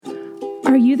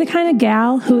Are you the kind of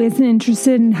gal who isn't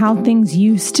interested in how things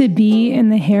used to be in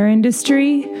the hair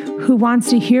industry, who wants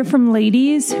to hear from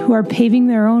ladies who are paving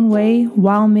their own way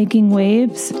while making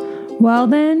waves? Well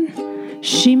then,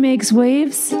 She Makes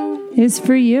Waves is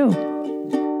for you.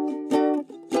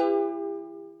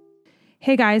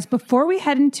 Hey guys, before we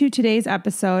head into today's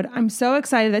episode, I'm so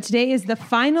excited that today is the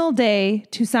final day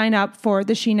to sign up for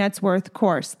the She Nets Worth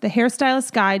course, the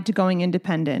Hairstylist Guide to Going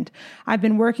Independent. I've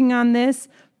been working on this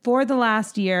for the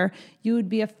last year. You would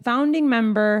be a founding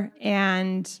member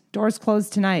and doors close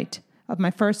tonight of my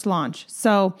first launch.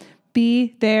 So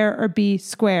be there or be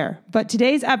square. But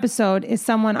today's episode is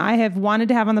someone I have wanted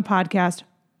to have on the podcast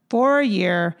for a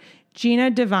year,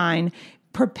 Gina Devine.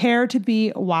 Prepare to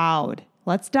be wowed.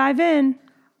 Let's dive in.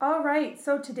 All right.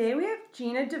 So today we have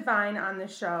Gina Devine on the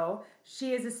show.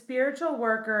 She is a spiritual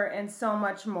worker and so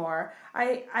much more.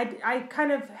 I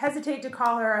kind of hesitate to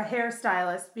call her a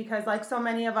hairstylist because like so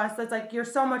many of us, it's like you're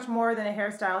so much more than a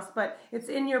hairstylist, but it's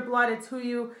in your blood. It's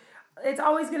it's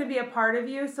always going to be a part of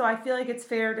you. So I feel like it's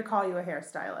fair to call you a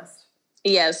hairstylist.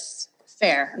 Yes.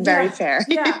 Fair. Very fair.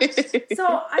 Yeah.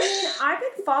 So, I mean, I've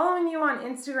been following you on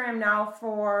Instagram now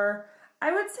for,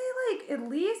 I would say like at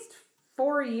least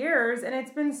 4 years. And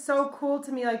it's been so cool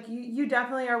to me. Like you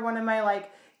definitely are one of my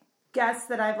like guests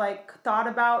that I've like thought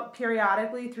about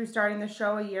periodically through starting the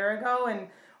show a year ago and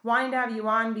wanting to have you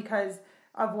on because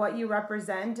of what you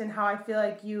represent and how I feel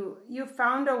like you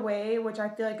found a way, which I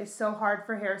feel like is so hard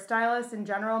for hairstylists in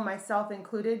general, myself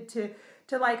included, to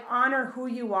like honor who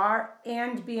you are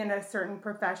and be in a certain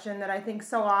profession that I think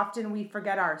so often we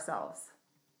forget ourselves.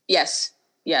 Yes.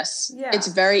 Yeah. It's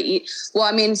very,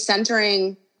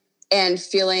 centering and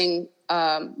feeling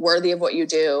worthy of what you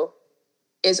do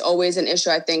is always an issue,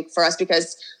 I think, for us,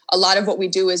 because a lot of what we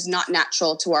do is not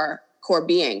natural to our core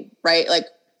being, right? Like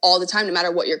all the time, no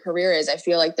matter what your career is, I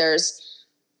feel like there's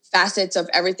facets of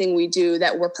everything we do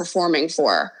that we're performing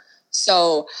for.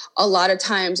 So a lot of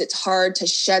times it's hard to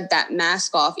shed that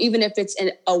mask off, even if it's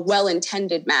a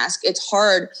well-intended mask. It's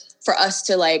hard for us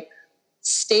to like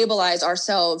stabilize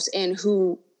ourselves in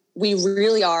who we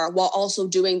really are while also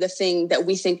doing the thing that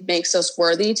we think makes us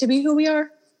worthy to be who we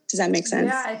are. Does that make sense?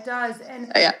 Yeah, it does.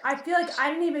 And I feel like I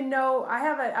didn't even know, I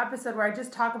have an episode where I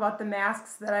just talk about the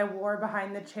masks that I wore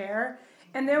behind the chair.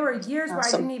 And there were years where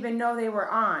I didn't even know they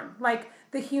were on. Like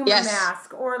the humor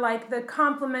mask or like the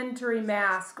complimentary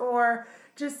mask or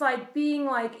just like being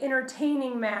like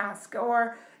entertaining mask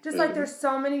or just like there's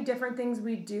so many different things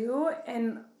we do.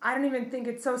 And I don't even think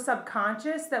it's so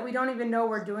subconscious that we don't even know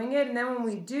we're doing it. And then when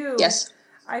we do,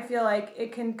 I feel like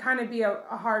it can kind of be a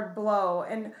hard blow.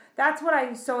 And that's what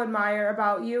I so admire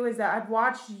about you is that I've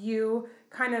watched you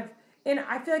kind of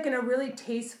I feel like in a really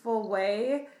tasteful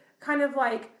way, kind of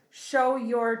like show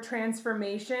your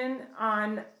transformation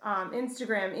on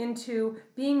Instagram into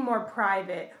being more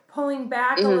private, pulling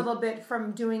back a little bit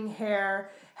from doing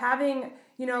hair, having,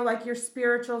 like your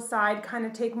spiritual side kind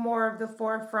of take more of the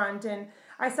forefront. And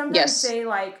I sometimes say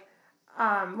like,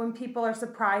 when people are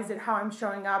surprised at how I'm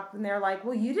showing up and they're like,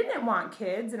 well, you didn't want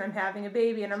kids and I'm having a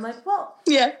baby. And I'm like, well,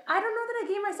 I don't know that I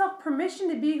gave myself permission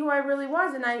to be who I really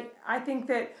was. And I think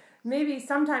that maybe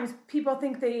sometimes people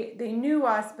think they knew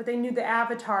us, but they knew the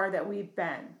avatar that we've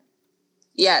been.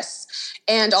 Yes.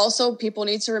 And also people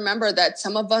need to remember that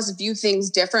some of us view things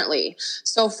differently.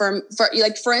 So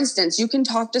for instance, you can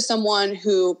talk to someone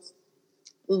who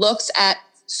looks at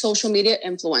social media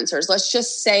influencers. Let's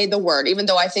just say the word, even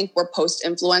though I think we're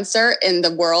post-influencer in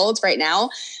the world right now,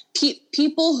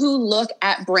 people who look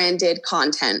at branded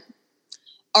content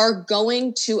are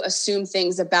going to assume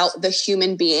things about the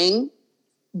human being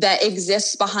that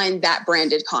exists behind that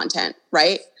branded content,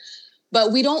 right?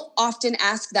 But we don't often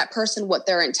ask that person what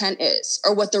their intent is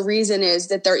or what the reason is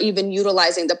that they're even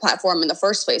utilizing the platform in the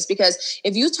first place. Because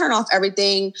if you turn off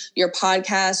everything, your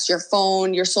podcast, your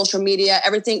phone, your social media,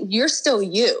 everything, you're still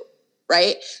you,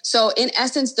 right? So in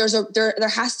essence, there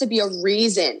has to be a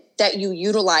reason that you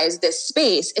utilize this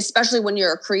space, especially when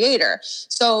you're a creator.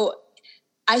 So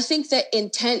I think that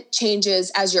intent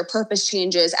changes as your purpose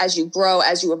changes, as you grow,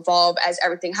 as you evolve, as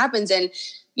everything happens. And,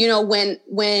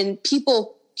 when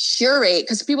people curate,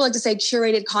 because people like to say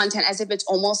curated content as if it's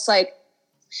almost like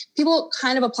people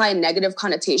kind of apply a negative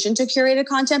connotation to curated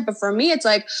content. But for me, it's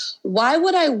like, why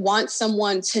would I want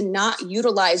someone to not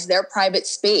utilize their private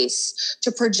space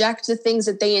to project the things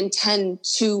that they intend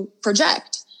to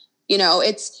project?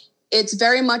 It's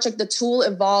very much like the tool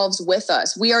evolves with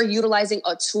us. We are utilizing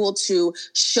a tool to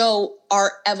show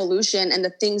our evolution and the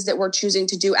things that we're choosing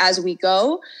to do as we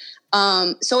go.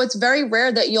 So it's very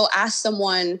rare that you'll ask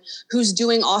someone who's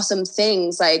doing awesome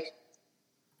things, like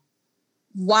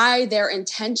why their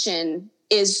intention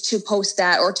is to post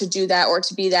that or to do that or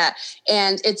to be that.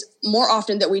 And it's more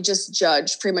often that we just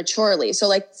judge prematurely. So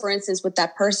like, for instance, with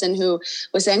that person who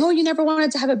was saying, oh, you never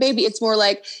wanted to have a baby. It's more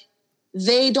like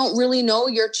they don't really know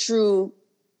your true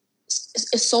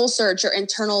soul search, your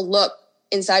internal look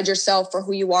inside yourself for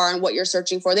who you are and what you're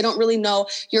searching for. They don't really know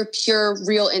your pure,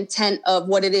 real intent of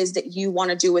what it is that you want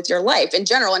to do with your life in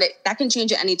general. And that can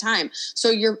change at any time. So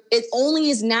it only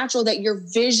is natural that your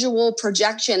visual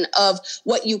projection of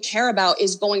what you care about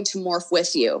is going to morph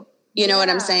with you. You know what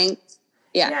I'm saying?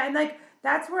 Yeah. Yeah. And like,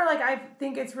 that's where like, I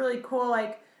think it's really cool.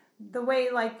 Like the way,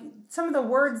 like some of the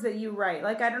words that you write,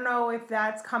 like, I don't know if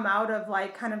that's come out of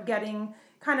like kind of getting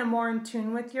kind of more in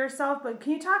tune with yourself, but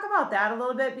can you talk about that a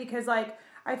little bit? Because like,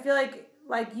 I feel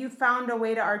like you found a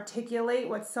way to articulate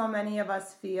what so many of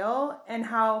us feel, and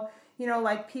how, you know,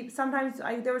 like sometimes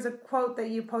there was a quote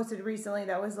that you posted recently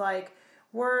that was like,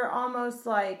 we're almost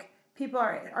like people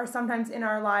are sometimes in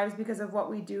our lives because of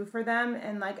what we do for them.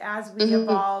 And like, as we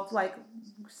evolve, like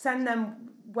send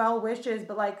them well wishes,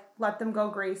 but like let them go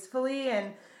gracefully.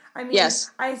 And I mean,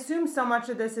 yes. I assume so much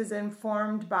of this is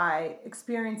informed by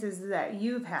experiences that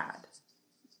you've had.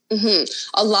 Mm-hmm.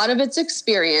 A lot of it's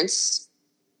experience,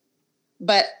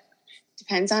 but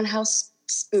depends on how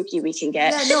spooky we can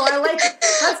get. Yeah, no, I like it.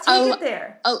 Let's take it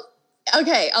there.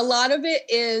 Okay, a lot of it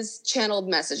is channeled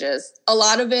messages. A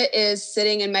lot of it is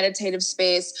sitting in meditative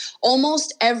space.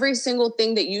 Almost every single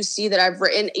thing that you see that I've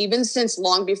written, even since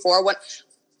long before,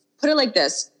 put it like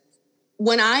this.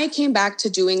 When I came back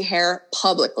to doing hair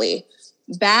publicly,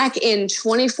 back in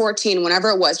 2014,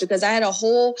 whenever it was, because I had a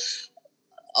whole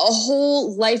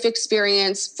life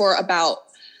experience for about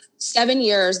 7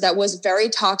 years that was very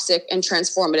toxic and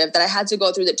transformative that I had to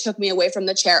go through, that took me away from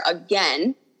the chair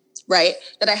again, right?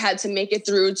 That I had to make it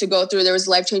through, to go through. There was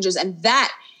life changes. And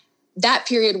that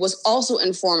period was also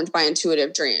informed by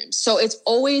intuitive dreams. So it's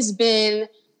always been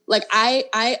like,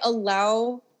 I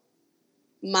allow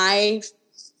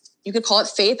you could call it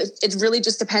faith. It really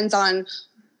just depends on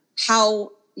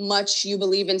how much you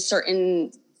believe in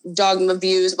certain dogma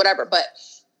views, whatever. But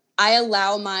I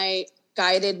allow my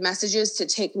guided messages to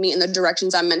take me in the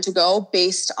directions I'm meant to go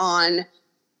based on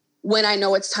when I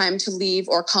know it's time to leave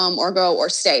or come or go or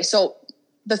stay. So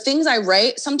the things I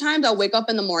write, sometimes I'll wake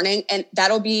up in the morning and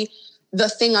that'll be the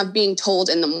thing I'm being told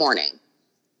in the morning.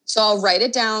 So I'll write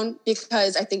it down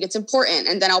because I think it's important,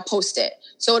 and then I'll post it.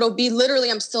 So it'll be literally,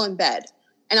 I'm still in bed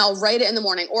and I'll write it in the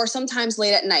morning, or sometimes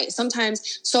late at night.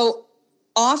 So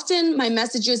often my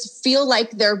messages feel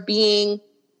like they're being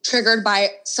triggered by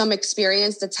some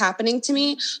experience that's happening to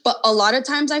me. But a lot of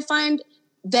times I find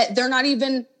that they're not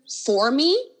even for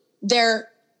me. They're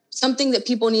something that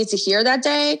people need to hear that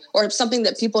day, or something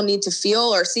that people need to feel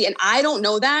or see. And I don't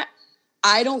know that.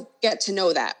 I don't get to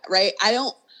know that, right? I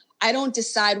don't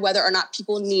decide whether or not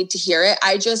people need to hear it.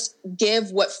 I just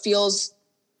give what feels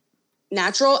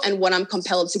natural and what I'm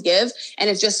compelled to give. And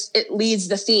it leads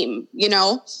the theme, you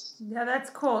know? Yeah, that's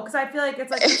cool. Because I feel like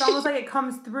it's almost like it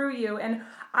comes through you. And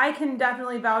I can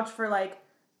definitely vouch for like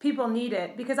people need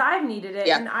it, because I've needed it.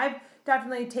 Yeah. And I've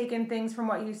definitely taken things from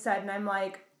what you said. And I'm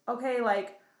like, okay,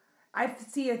 like I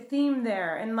see a theme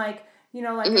there. And like, you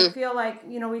know, like I feel like,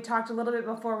 you know, we talked a little bit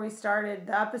before we started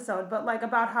the episode, but like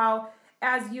about how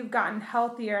as you've gotten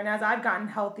healthier and as I've gotten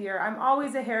healthier, I'm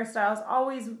always a hairstylist,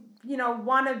 always, you know,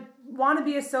 want to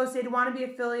be associated, want to be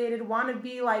affiliated, want to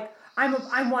be like,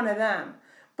 I'm one of them.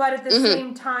 But at the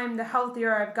same time, the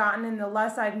healthier I've gotten and the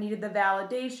less I've needed the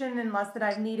validation and less that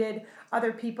I've needed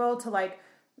other people to like,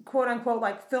 quote unquote,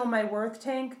 like fill my worth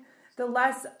tank, the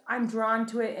less I'm drawn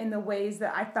to it in the ways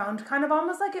that I found kind of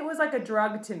almost like it was like a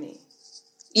drug to me.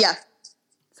 Yeah.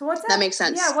 So that makes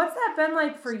sense. Yeah. What's that been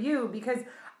like for you? Because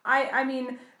I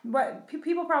mean, what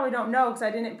people probably don't know, because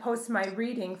I didn't post my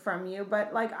reading from you,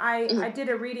 but like I did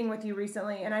a reading with you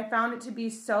recently, and I found it to be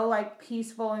so like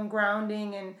peaceful and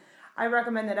grounding, and I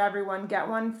recommend that everyone get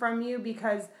one from you,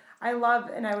 because I love,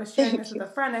 and I was sharing this with a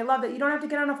friend, I love that you don't have to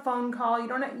get on a phone call, you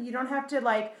don't have to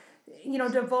like, you know,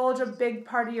 divulge a big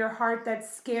part of your heart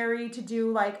that's scary to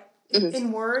do like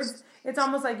in words. It's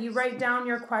almost like you write down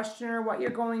your question or what you're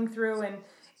going through,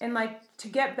 and like to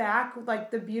get back like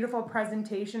the beautiful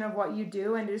presentation of what you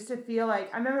do, and just to feel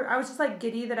like, I remember I was just like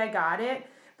giddy that I got it,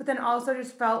 but then also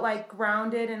just felt like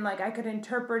grounded and like I could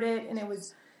interpret it, and it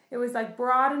was like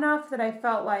broad enough that I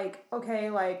felt like, okay,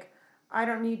 like I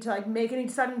don't need to like make any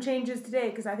sudden changes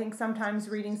today, because I think sometimes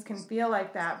readings can feel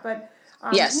like that. But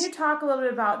yes. Can you talk a little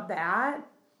bit about that?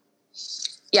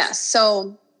 Yeah,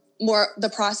 so more the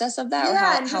process of that,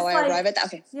 or how I arrive at that?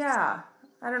 Okay. Yeah,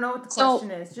 I don't know what the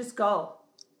question is. Just go.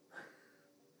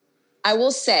 I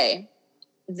will say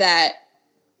that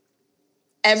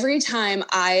every time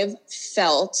I've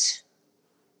felt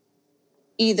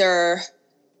either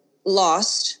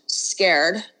lost,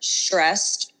 scared,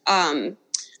 stressed,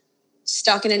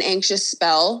 stuck in an anxious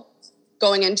spell,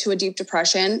 going into a deep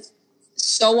depression,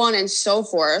 so on and so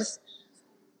forth,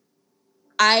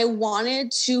 I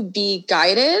wanted to be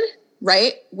guided,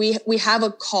 right? We have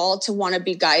a call to want to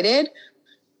be guided,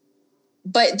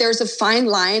 but there's a fine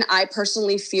line I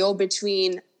personally feel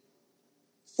between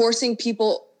forcing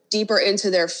people deeper into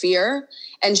their fear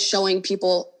and showing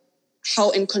people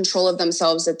how in control of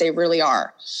themselves that they really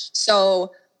are.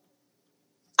 So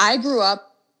I grew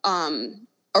up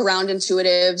around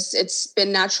intuitives. It's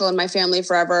been natural in my family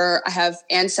forever. I have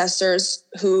ancestors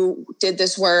who did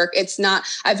this work.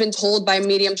 I've been told by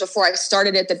mediums before I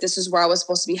started it that this is where I was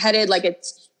supposed to be headed. Like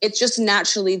it's just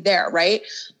naturally there, right?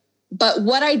 But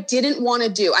what I didn't want to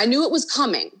do, I knew it was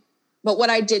coming, but what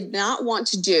I did not want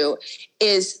to do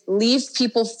is leave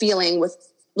people feeling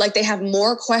like they have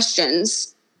more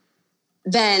questions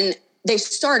than they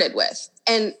started with.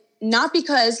 And not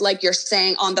because, like you're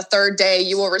saying, on the third day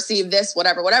you will receive this,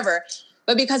 whatever,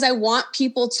 but because I want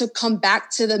people to come back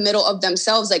to the middle of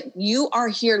themselves. Like, you are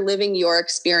here living your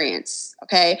experience.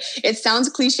 Okay. It sounds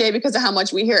cliche because of how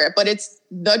much we hear it, but it's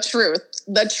the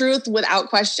truth without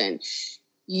question.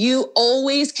 You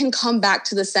always can come back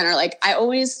to the center. Like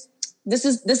this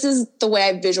is the way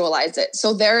I visualize it.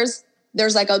 So there's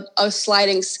like a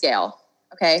sliding scale.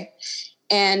 Okay.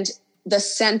 And the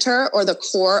center or the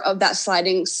core of that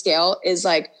sliding scale is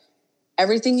like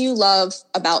everything you love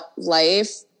about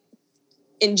life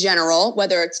in general,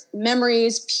 whether it's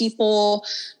memories, people,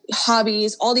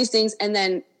 hobbies, all these things. And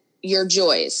then your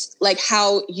joys, like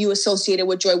how you associate it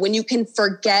with joy, when you can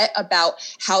forget about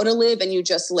how to live and you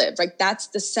just live. Like, that's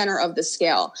the center of the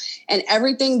scale. And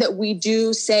everything that we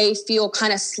do, say, feel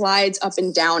kind of slides up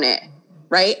and down it.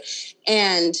 Right.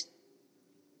 And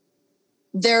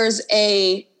there's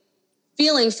a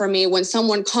feeling for me when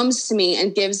someone comes to me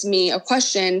and gives me a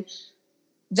question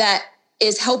that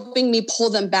is helping me pull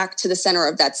them back to the center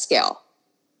of that scale.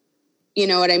 You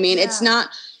know what I mean? Yeah.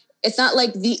 It's not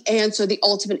like the answer, the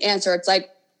ultimate answer. It's like,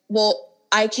 well,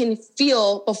 I can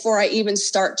feel before I even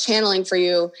start channeling for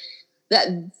you that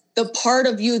the part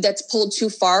of you that's pulled too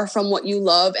far from what you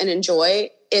love and enjoy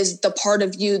is the part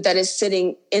of you that is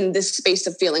sitting in this space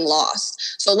of feeling lost.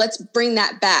 So let's bring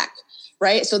that back.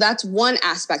 Right. So that's one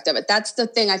aspect of it. That's the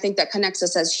thing I think that connects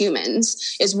us as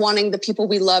humans, is wanting the people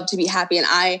we love to be happy. And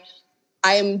I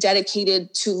am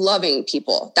dedicated to loving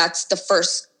people. That's the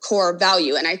first core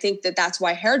value. And I think that that's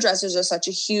why hairdressers are such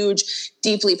a huge,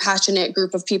 deeply passionate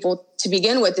group of people to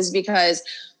begin with, is because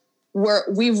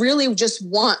we really just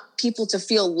want people to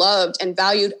feel loved and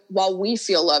valued while we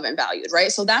feel loved and valued.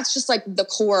 Right. So that's just like the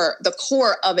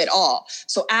core of it all.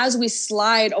 So as we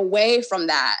slide away from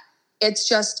that, it's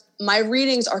just, my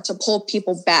readings are to pull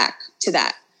people back to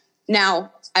that.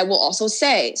 Now, I will also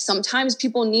say sometimes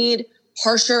people need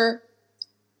harsher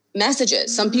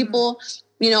messages. Some people,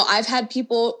 I've had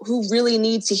people who really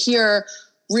need to hear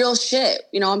real shit.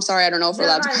 I'm sorry, I don't know if we're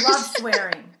allowed to. I love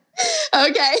swearing.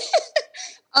 Okay.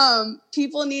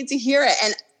 People need to hear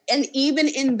it. And even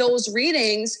in those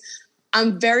readings,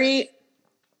 I'm very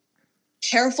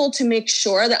careful to make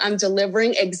sure that I'm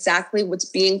delivering exactly what's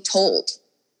being told.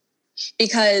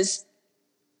 Because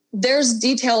there's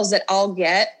details that I'll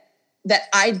get that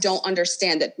I don't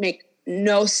understand, that make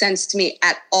no sense to me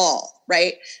at all,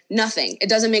 right? Nothing. It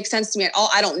doesn't make sense to me at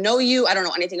all. I don't know you. I don't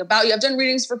know anything about you. I've done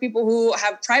readings for people who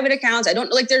have private accounts. I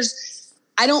don't know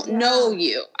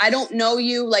you. I don't know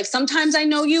you. Like, sometimes I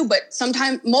know you, but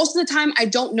most of the time I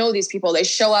don't know these people. They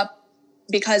show up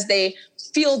because they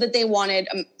feel that they wanted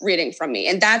a reading from me.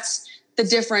 And that's the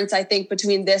difference, I think,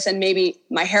 between this and maybe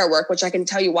my hair work, which I can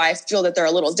tell you why I feel that they're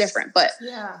a little different. But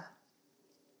yeah,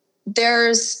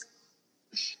 there's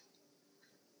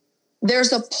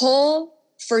a pull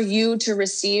for you to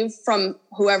receive from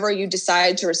whoever you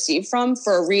decide to receive from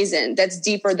for a reason that's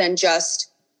deeper than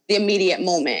just the immediate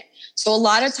moment. So a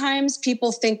lot of times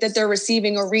people think that they're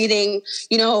receiving a reading,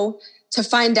 to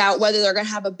find out whether they're going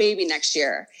to have a baby next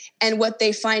year. And what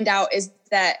they find out is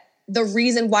that the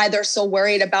reason why they're so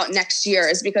worried about next year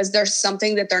is because there's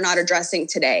something that they're not addressing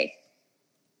today.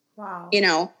 Wow.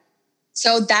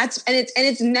 So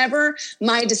it's never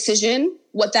my decision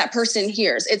what that person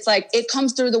hears. It's like, it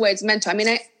comes through the way it's meant to. I mean,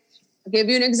 I'll give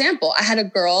you an example. I had a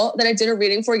girl that I did a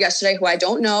reading for yesterday who I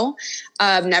don't know,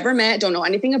 never met, don't know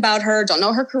anything about her, don't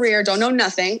know her career, don't know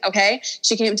nothing. Okay.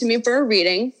 She came to me for a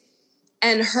reading.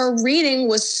 And her reading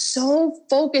was so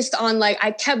focused on, like,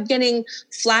 I kept getting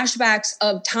flashbacks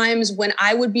of times when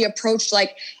I would be approached,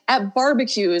 like, at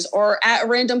barbecues or at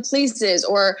random places,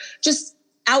 or just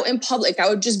out in public, I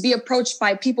would just be approached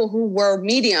by people who were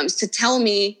mediums to tell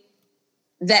me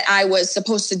that I was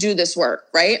supposed to do this work,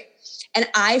 right? And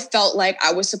I felt like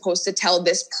I was supposed to tell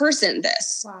this person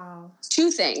this. Wow. 2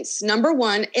 things. Number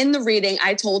 1, in the reading,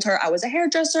 I told her I was a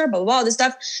hairdresser, blah, blah, blah, this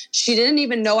stuff. She didn't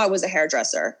even know I was a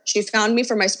hairdresser. She found me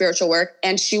for my spiritual work,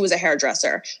 and she was a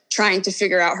hairdresser trying to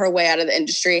figure out her way out of the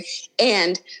industry.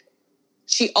 And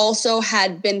she also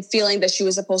had been feeling that she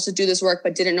was supposed to do this work,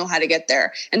 but didn't know how to get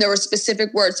there. And there were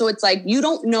specific words. So it's like, you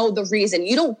don't know the reason.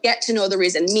 You don't get to know the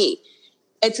reason. Me.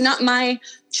 It's not my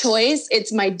choice.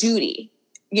 It's my duty.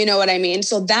 You know what I mean?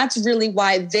 So that's really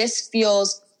why this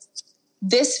feels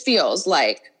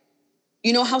like,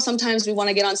 you know how sometimes we want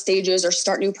to get on stages or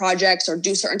start new projects or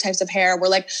do certain types of hair. We're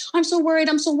like, I'm so worried.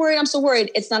 I'm so worried. I'm so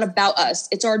worried. It's not about us.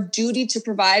 It's our duty to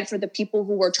provide for the people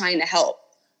who we're trying to help.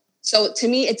 So to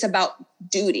me, it's about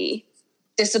duty,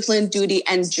 discipline, duty,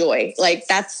 and joy. Like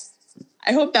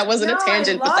I hope that wasn't a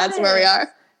tangent, but that's where we are.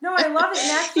 No, I love it.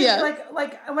 And actually,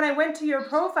 like when I went to your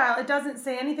profile, it doesn't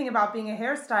say anything about being a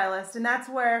hairstylist. And that's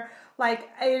where, like,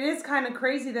 it is kind of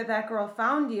crazy that girl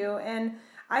found you. And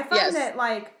I find that,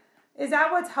 like, is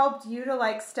that what's helped you to,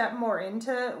 like, step more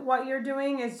into what you're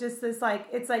doing? Is just this, like,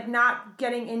 it's like not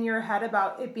getting in your head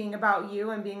about it being about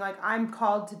you and being like, I'm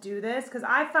called to do this. Because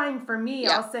I find for me,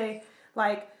 I'll say,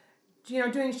 like, you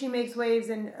know, doing She Makes Waves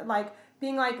and, like,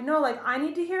 being like, no, like, I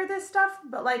need to hear this stuff,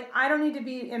 but, like, I don't need to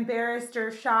be embarrassed or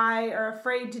shy or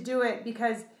afraid to do it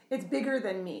because it's bigger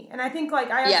than me. And I think, like,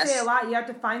 I have to say a lot, you have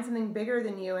to find something bigger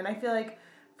than you. And I feel like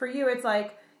for you, it's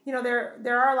like, you know,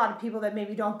 there are a lot of people that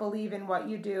maybe don't believe in what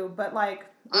you do, but, like,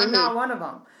 I'm not one of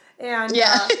them. And,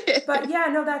 but yeah,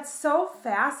 no, that's so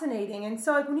fascinating. And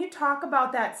so, like, when you talk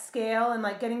about that scale and,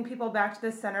 like, getting people back to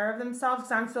the center of themselves,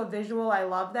 because I'm so visual, I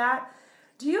love that.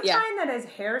 Do you find that as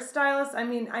hairstylists, I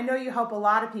mean, I know you help a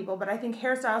lot of people, but I think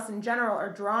hairstylists in general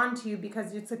are drawn to you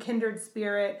because it's a kindred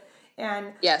spirit.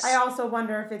 And I also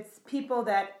wonder if it's people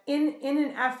that in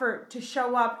an effort to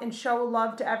show up and show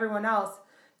love to everyone else,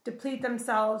 deplete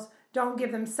themselves, don't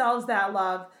give themselves that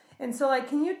love. And so, like,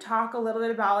 can you talk a little bit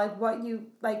about, like, what you,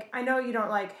 like, I know you don't,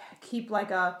 like, keep,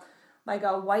 like a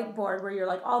whiteboard where you're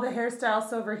like, all the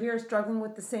hairstylists over here struggling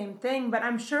with the same thing, but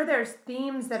I'm sure there's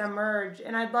themes that emerge,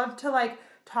 and I'd love to, like,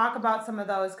 talk about some of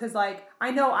those, because, like,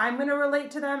 I know I'm going to relate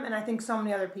to them, and I think so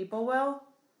many other people will.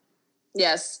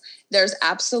 Yes, there's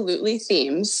absolutely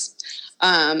themes.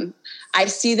 I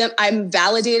see them, I'm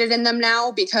validated in them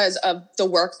now because of the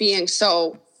work being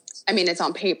so, I mean, it's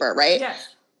on paper, right? Yes.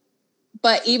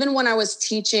 But even when I was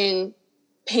teaching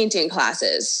painting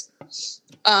classes,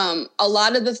 a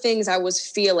lot of the things I was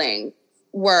feeling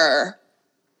were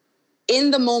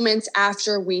in the moments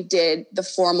after we did the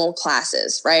formal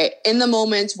classes, right? In the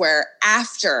moments where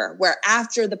after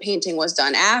the painting was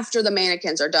done, after the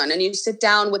mannequins are done, and you sit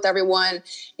down with everyone and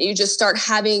you just start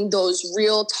having those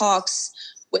real talks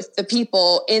with the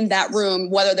people in that room,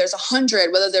 whether there's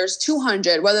 100, whether there's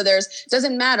 200, whether there's,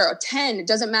 doesn't matter, 10, it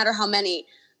doesn't matter how many.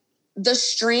 The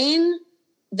strain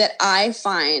that I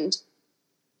find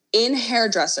in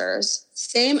hairdressers,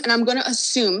 same, and I'm going to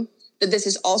assume that this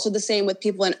is also the same with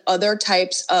people in other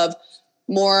types of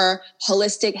more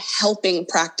holistic helping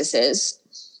practices.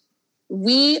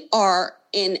 We are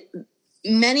in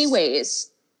many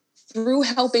ways, through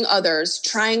helping others,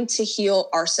 trying to heal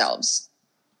ourselves.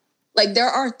 Like, there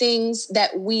are things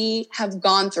that we have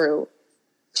gone through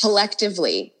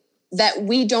collectively that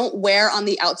we don't wear on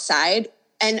the outside,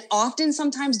 and often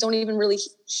sometimes don't even really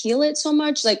heal it so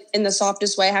much. Like, in the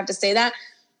softest way, I have to say that.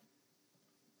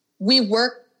 We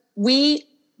work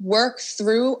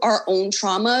through our own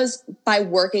traumas by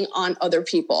working on other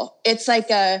people. It's like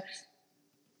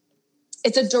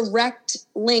it's a direct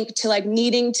link to, like,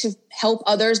 needing to help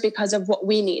others because of what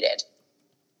we needed.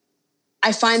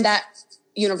 I find that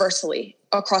universally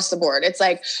across the board. It's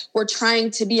like we're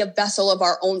trying to be a vessel of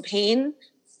our own pain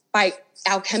by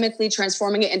alchemically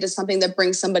transforming it into something that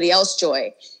brings somebody else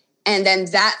joy. And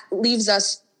then that leaves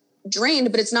us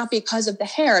drained, but it's not because of the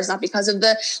hair. It's not because of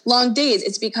the long days.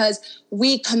 It's because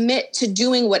we commit to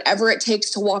doing whatever it takes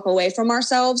to walk away from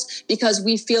ourselves, because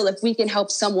we feel if we can help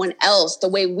someone else the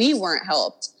way we weren't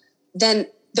helped, then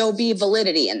there'll be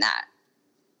validity in that.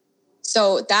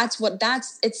 So it's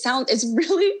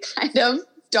really kind of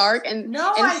dark and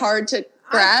hard to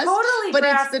grasp, totally but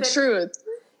grasp it's the truth.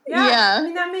 Yeah. I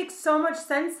mean, that makes so much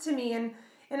sense to me. And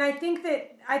I think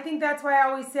that's why I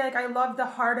always say, like, I love the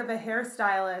heart of a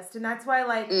hairstylist. And that's why,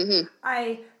 like,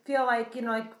 I feel like,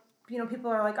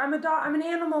 people are like, I'm an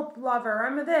animal lover.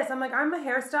 I'm a this. I'm like, I'm a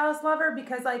hairstylist lover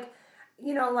because, like,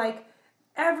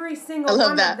 every single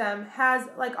one of them has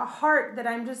like a heart that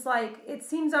I'm just like, it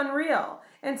seems unreal.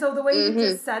 And so the way you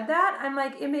just said that, I'm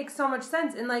like, it makes so much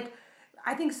sense. And like,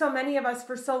 I think so many of us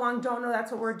for so long don't know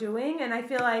that's what we're doing. And I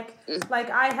feel like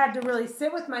I had to really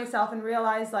sit with myself and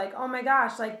realize like, oh my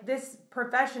gosh, like this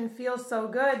profession feels so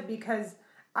good because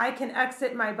I can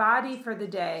exit my body for the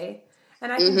day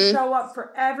and I can show up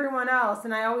for everyone else.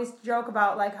 And I always joke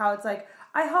about like how it's like,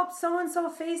 I helped so-and-so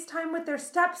FaceTime with their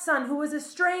stepson who was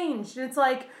estranged. And it's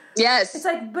like, yes, it's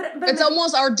like, but it's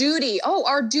almost our duty. Oh,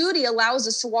 our duty allows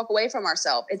us to walk away from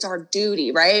ourselves. It's our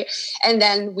duty, right? And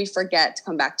then we forget to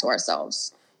come back to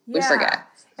ourselves. Yeah. We forget.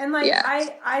 And like,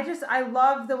 I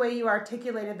love the way you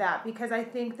articulated that because I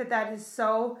think that is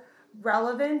so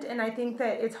relevant. And I think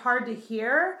that it's hard to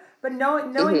hear, but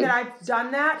knowing that I've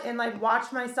done that and like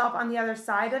watched myself on the other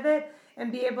side of it and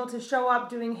be able to show up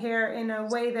doing hair in a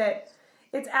way that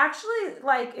it's actually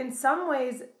like in some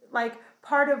ways like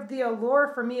part of the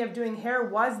allure for me of doing hair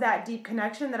was that deep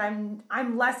connection that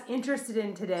I'm less interested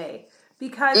in today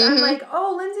because I'm like,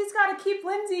 oh, Lindsay's got to keep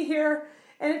Lindsay here.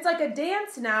 And it's like a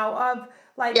dance now of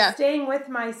like staying with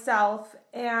myself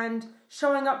and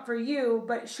showing up for you,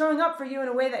 but showing up for you in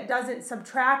a way that doesn't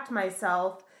subtract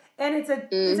myself. And it's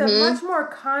a much more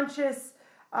conscious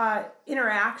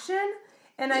interaction.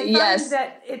 And I find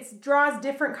that it draws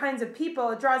different kinds of people.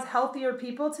 It draws healthier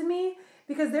people to me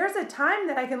because there's a time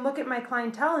that I can look at my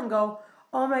clientele and go,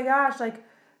 oh my gosh, like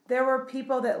there were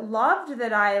people that loved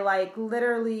that I like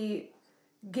literally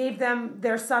gave them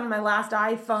their son my last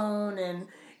iPhone. And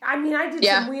I mean, I did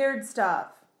some weird stuff.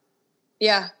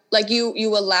 Yeah. Like you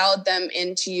allowed them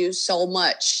into you so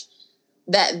much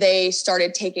that they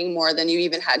started taking more than you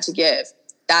even had to give.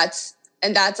 That's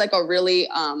like a really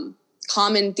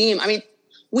common theme. I mean,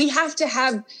 we have to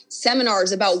have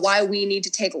seminars about why we need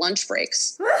to take lunch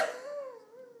breaks.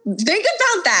 Think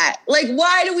about that. Like,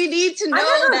 why do we need to know that?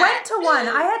 I never went to one.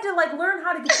 I had to like learn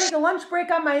how to take a lunch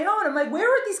break on my own. I'm like, where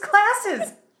were these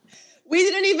classes? We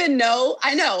didn't even know.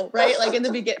 I know, right? Like in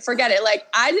the beginning, forget it. Like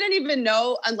I didn't even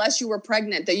know unless you were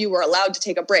pregnant that you were allowed to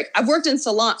take a break. I've worked in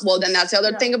salon. Well, then that's the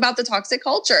other thing about the toxic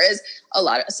culture is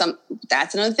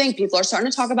that's another thing. People are starting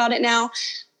to talk about it now.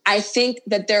 I think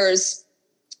that there's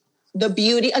the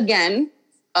beauty again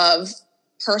of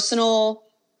personal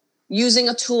using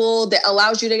a tool that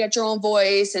allows you to get your own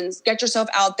voice and get yourself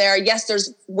out there. Yes,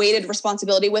 there's weighted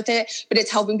responsibility with it, but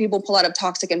it's helping people pull out of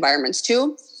toxic environments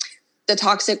too. The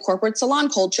toxic corporate salon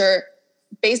culture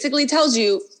basically tells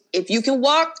you if you can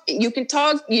walk, you can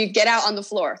talk, you get out on the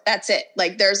floor. That's it.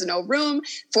 Like there's no room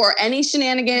for any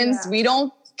shenanigans. Yeah. We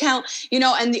don't count,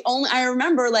 and I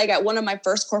remember like at one of my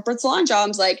first corporate salon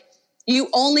jobs, like you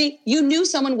knew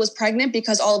someone was pregnant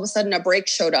because all of a sudden a break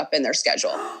showed up in their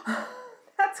schedule.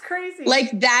 That's crazy.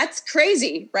 Like that's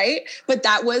crazy, right? But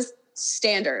that was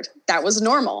standard. That was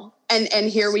normal. And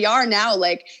here we are now,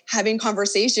 like having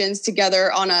conversations together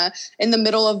in the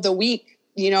middle of the week,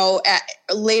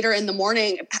 later in the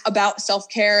morning about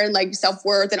self-care and like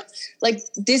self-worth. And like,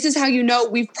 this is how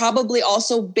we've probably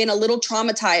also been a little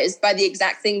traumatized by the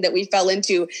exact thing that we fell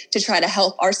into to try to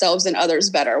help ourselves and others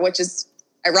better, which is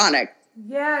ironic.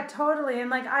 Yeah, totally. And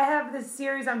like, I have this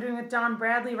series I'm doing with Don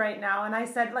Bradley right now. And I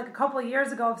said like a couple of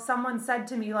years ago, if someone said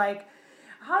to me like,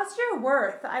 how's your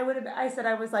worth? I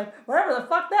was like, whatever the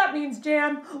fuck that means,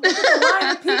 Jan. Look at the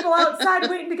line of people outside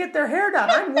waiting to get their hair done.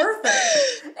 I'm worth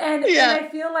it. And I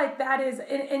feel like that is,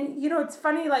 and it's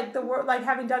funny, like the work, like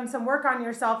having done some work on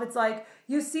yourself, it's like,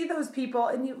 you see those people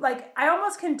and you like, I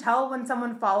almost can tell when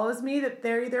someone follows me that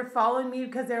they're either following me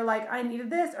because they're like, I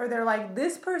needed this, or they're like,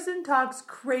 this person talks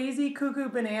crazy cuckoo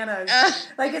bananas.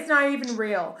 Like it's not even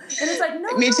real. And it's like,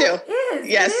 no, me too. It is.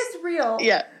 Yes. It is real.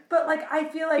 Yeah. But like, I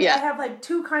feel like I have like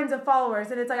two kinds of followers,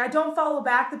 and it's like, I don't follow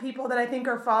back the people that I think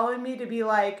are following me to be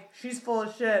like, she's full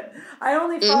of shit. I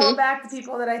only follow back the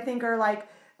people that I think are like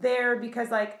there because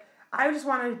like, I just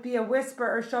want to be a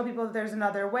whisper or show people that there's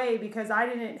another way because I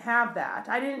didn't have that.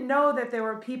 I didn't know that there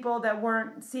were people that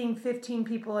weren't seeing 15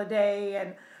 people a day,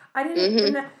 and I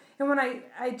didn't, and when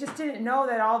I just didn't know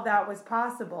that all of that was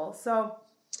possible. So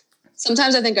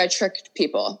sometimes I think I tricked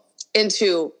people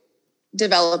into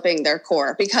developing their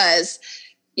core because,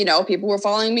 people were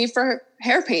following me for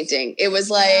hair painting. It was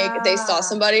like they saw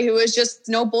somebody who was just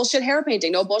no bullshit hair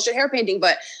painting.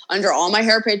 But under all my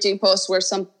hair painting posts were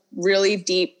some really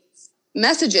deep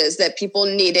messages that people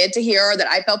needed to hear, or that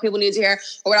I felt people needed to hear,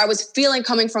 or what I was feeling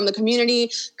coming from the community.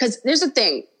 Because there's a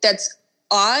thing that's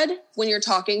odd when you're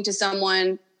talking to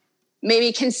someone,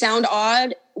 maybe can sound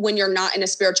odd when you're not in a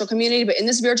spiritual community, but in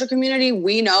the spiritual community,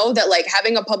 we know that like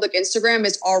having a public Instagram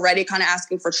is already kind of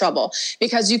asking for trouble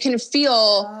because you can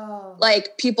feel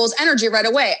like people's energy right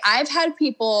away. I've had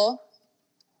people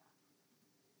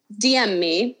DM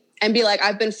me and be like,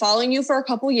 I've been following you for a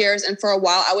couple years, and for a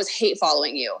while I was hate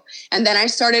following you. And then I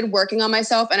started working on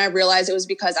myself, and I realized it was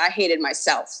because I hated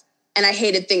myself and I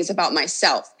hated things about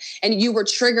myself. And you were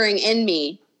triggering in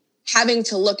me having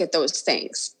to look at those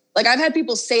things. Like, I've had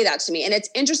people say that to me, and it's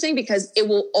interesting because it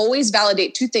will always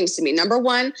validate two things to me. Number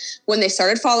one, when they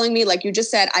started following me, like you just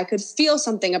said, I could feel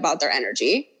something about their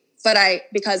energy, but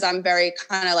because I'm very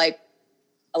kind of like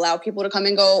allow people to come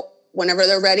and go whenever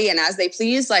they're ready and as they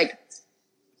please, like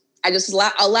I just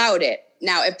allowed it.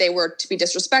 Now, if they were to be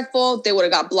disrespectful, they would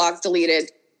have got blocked,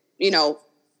 deleted,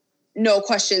 no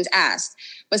questions asked.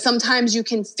 But sometimes you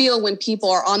can feel when people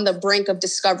are on the brink of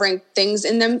discovering things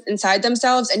inside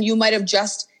themselves, and you might have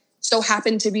just so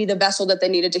happened to be the vessel that they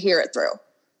needed to hear it through.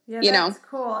 Yeah, that's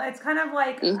cool. It's kind of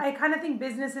like, I kind of think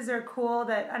businesses are cool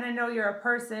and I know you're a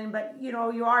person, but you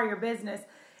are your business.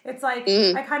 It's like,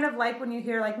 I kind of like when you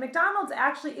hear like McDonald's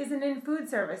actually isn't in food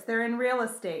service. They're in real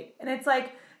estate. And it's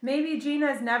like, maybe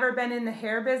Gina's never been in the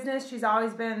hair business. She's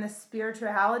always been in the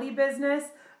spirituality business,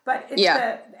 but it's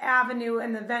the avenue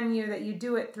and the venue that you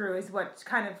do it through is what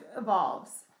kind of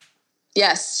evolves.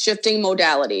 Yes. Shifting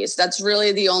modalities. That's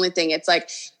really the only thing. It's like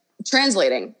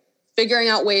translating, figuring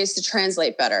out ways to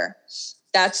translate better.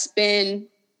 That's been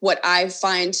what I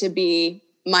find to be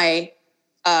my,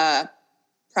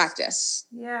 practice.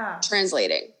 Yeah.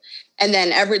 Translating. And then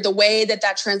the way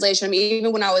that translation,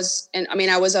 even when I was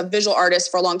a visual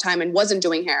artist for a long time and wasn't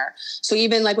doing hair. So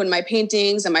even like when my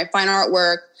paintings and my fine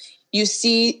artwork, you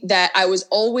see that I was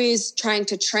always trying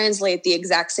to translate the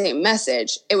exact same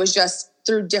message. It was just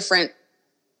through different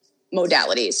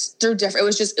modalities, it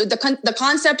was just, the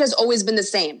concept has always been the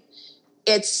same.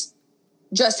 It's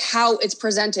just how it's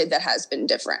presented that has been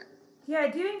different. Yeah,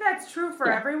 do you think that's true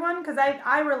for everyone? Because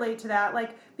I relate to that,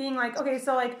 like being like, okay,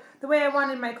 so like the way I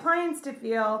wanted my clients to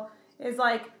feel is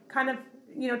like kind of,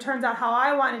 turns out how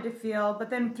I wanted to feel, but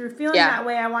then through feeling that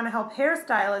way, I want to help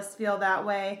hairstylists feel that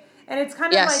way. And it's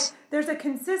kind of like there's a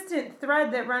consistent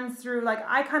thread that runs through, like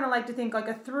I kind of like to think like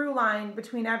a through line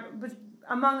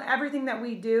among everything that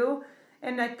we do,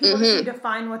 and that people just need to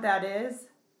find what that is.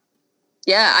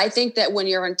 Yeah, I think that when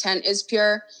your intent is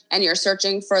pure and you're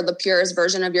searching for the purest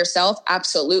version of yourself,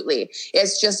 absolutely.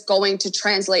 It's just going to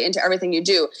translate into everything you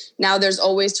do. Now, there's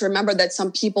always to remember that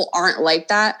some people aren't like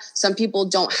that. Some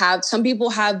people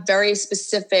have very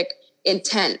specific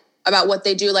intent about what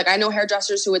they do. Like I know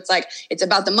hairdressers who it's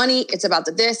about the money, it's about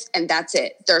the this, and that's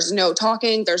it. There's no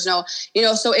talking, there's no,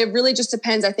 so it really just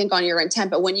depends, I think, on your intent.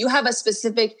 But when you have a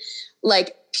specific,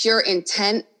 like pure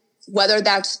intent, whether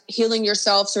that's healing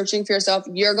yourself, searching for yourself,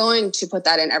 you're going to put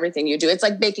that in everything you do. It's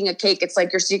like baking a cake. It's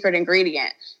like your secret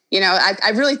ingredient.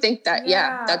 I really think that,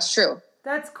 that's true.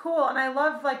 That's cool. And I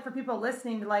love like for people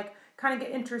listening to like kind of get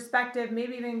introspective,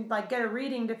 maybe even like get a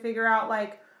reading to figure out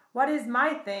like, what is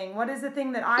my thing? What is the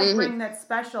thing that I bring that's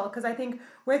special? Because I think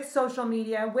with social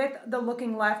media, with the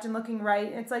looking left and looking right,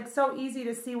 it's like so easy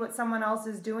to see what someone else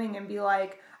is doing and be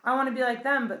like, I want to be like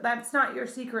them, but that's not your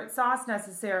secret sauce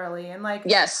necessarily. And like,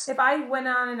 if I went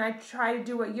on and I try to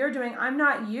do what you're doing, I'm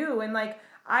not you. And like,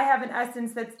 I have an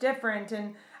essence that's different.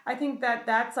 And I think that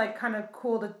that's like kind of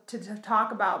cool to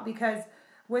talk about, because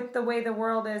with the way the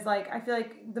world is, like, I feel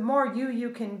like the more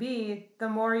you can be, the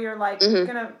more you're like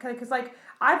because like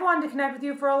I've wanted to connect with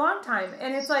you for a long time,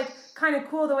 and it's like kind of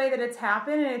cool the way that it's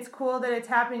happened, and it's cool that it's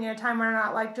happening at a time where I'm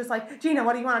not like just like, Gina,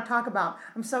 what do you want to talk about?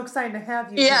 I'm so excited to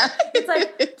have you. Yeah, it's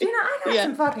like, Gina, I got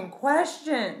some fucking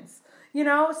questions, So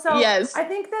I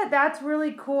think that that's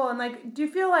really cool. And like, do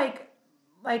you feel like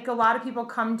a lot of people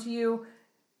come to you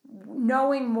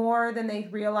knowing more than they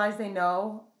realize they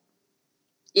know?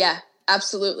 Yeah.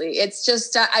 Absolutely. It's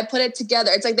just, I put it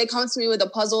together. It's like they come to me with a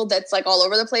puzzle that's like all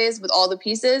over the place with all the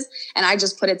pieces, and I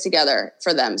just put it together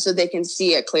for them so they can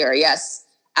see it clear. Yes,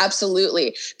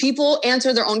 absolutely. People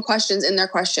answer their own questions in their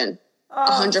question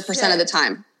 100% of the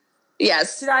time.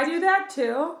 Yes. Did I do that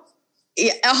too?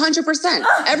 Yeah, 100%.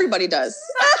 Everybody does.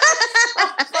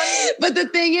 But the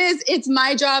thing is, it's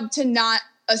my job to not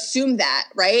assume that,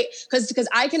 right? Because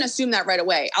I can assume that right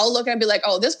away. I'll look and be like,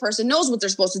 oh, this person knows what they're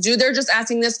supposed to do. They're just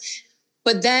asking this.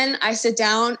 But then I sit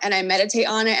down and I meditate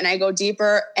on it and I go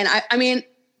deeper. And I mean,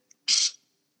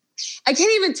 I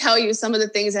can't even tell you some of the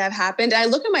things that have happened. And I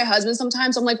look at my husband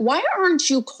sometimes. I'm like, why aren't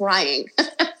you crying?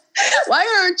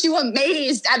 Why aren't you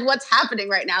amazed at what's happening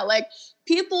right now? Like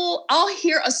I'll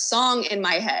hear a song in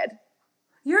my head.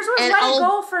 Yours was Let It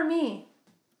Go for me.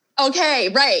 Okay,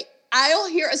 right. I'll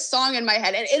hear a song in my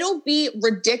head and it'll be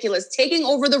ridiculous, taking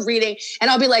over the reading. And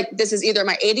I'll be like, this is either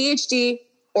my ADHD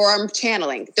or I'm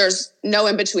channeling. There's no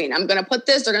in between. I'm going to put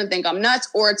this, they're going to think I'm nuts,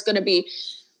 or it's going to be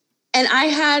And I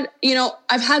had,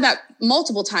 I've had that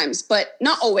multiple times, but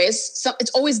not always. So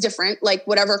it's always different. Like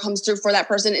whatever comes through for that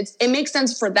person, it makes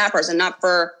sense for that person, not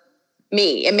for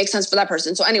me. It makes sense for that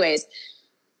person. So anyways,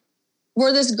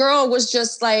 where this girl was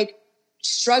just like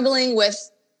struggling with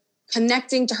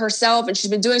connecting to herself, and she's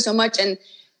been doing so much. And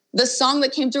the song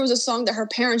that came through was a song that her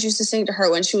parents used to sing to her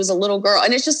when she was a little girl.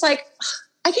 And it's just like,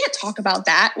 I can't talk about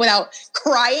that without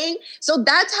crying. So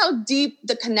that's how deep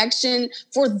the connection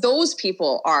for those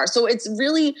people are. So it's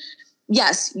really,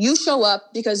 yes, you show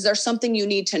up because there's something you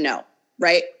need to know,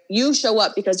 right? You show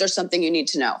up because there's something you need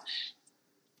to know.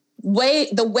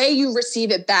 The way you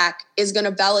receive it back is going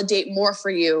to validate more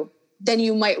for you than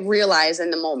you might realize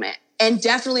in the moment. And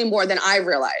definitely more than I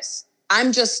realize.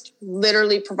 I'm just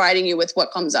literally providing you with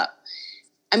what comes up.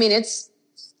 I mean, it's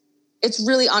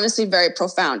really honestly very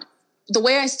profound. The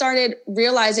way I started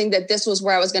realizing that this was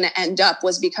where I was going to end up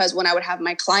was because when I would have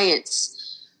my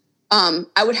clients,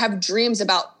 I would have dreams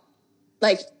about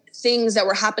like things that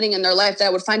were happening in their life that I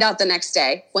would find out the next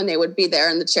day when they would be there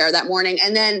in the chair that morning.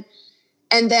 And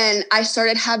then I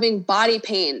started having body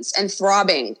pains and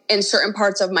throbbing in certain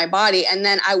parts of my body. And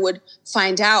then I would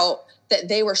find out that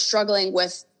they were struggling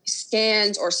with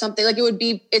scans or something. Like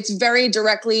it's very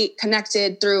directly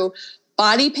connected through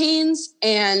body pains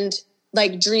and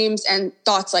like dreams and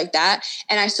thoughts like that.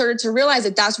 And I started to realize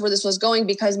that that's where this was going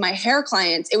because my hair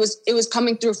clients, it was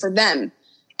coming through for them.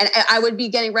 And I would be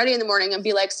getting ready in the morning and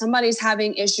be like, somebody's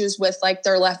having issues with like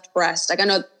their left breast. Like I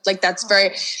know like that's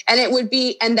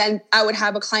and then I would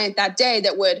have a client that day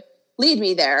that would lead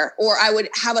me there, or I would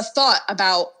have a thought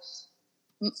about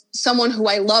someone who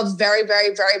I love very,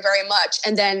 very, very, very much.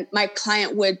 And then my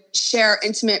client would share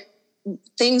intimate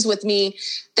things with me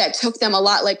that took them a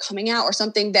lot, like coming out or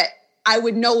something that I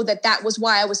would know that was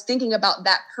why I was thinking about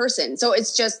that person. So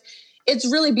it's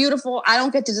really beautiful. I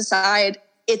don't get to decide.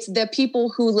 It's the people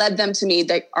who led them to me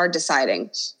that are deciding.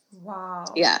 Wow.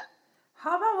 Yeah.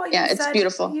 How about what you said? It's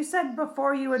beautiful. You said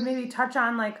before you would maybe touch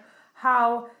on like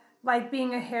how like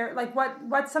being a hair, like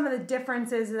what some of the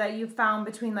differences that you found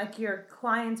between like your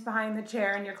clients behind the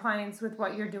chair and your clients with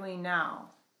what you're doing now.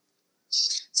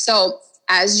 So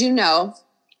as you know,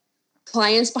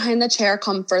 clients behind the chair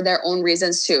come for their own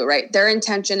reasons too, right? Their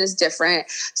intention is different.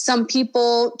 Some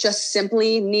people just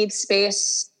simply need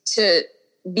space to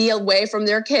be away from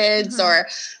their kids or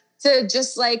to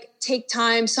just like take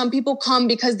time. Some people come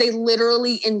because they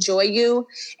literally enjoy you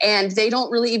and they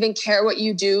don't really even care what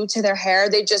you do to their hair.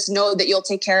 They just know that you'll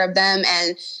take care of them.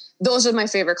 And those are my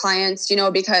favorite clients,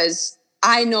 because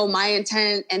I know my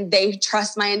intent and they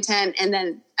trust my intent. And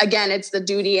then again, it's the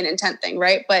duty and intent thing,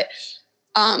 right? But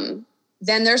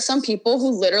then there's some people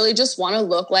who literally just want to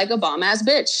look like a bomb ass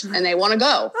bitch and they want to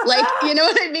go. Like, you know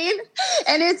what I mean?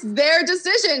 And it's their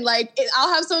decision. Like,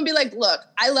 I'll have someone be like, look,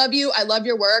 I love you. I love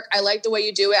your work. I like the way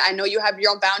you do it. I know you have your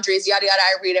own boundaries, yada, yada.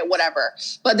 I read it, whatever.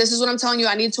 But this is what I'm telling you.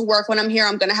 I need to work when I'm here.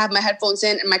 I'm going to have my headphones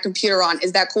in and my computer on.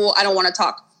 Is that cool? I don't want to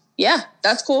talk. Yeah,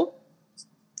 that's cool.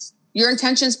 Your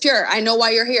intention's pure. I know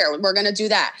why you're here. We're going to do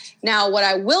that. Now, what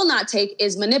I will not take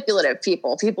is manipulative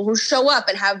people who show up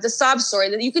and have the sob story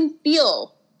that you can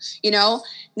feel,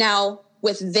 Now,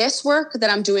 with this work that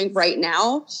I'm doing right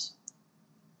now,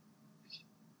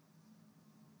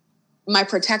 my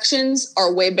protections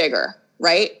are way bigger,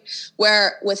 right?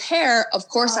 Where with hair, of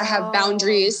course, I have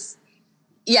boundaries.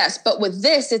 Yes, but with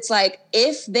this, it's like,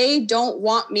 if they don't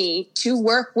want me to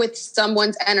work with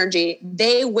someone's energy,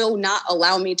 they will not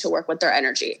allow me to work with their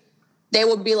energy. They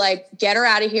will be like, get her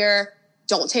out of here.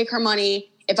 Don't take her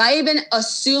money. If I even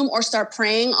assume or start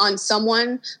preying on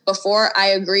someone before I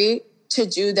agree to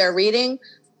do their reading,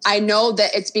 I know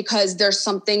that it's because there's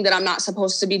something that I'm not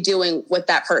supposed to be doing with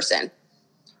that person.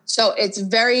 So it's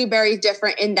very, very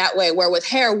different in that way, where with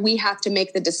hair, we have to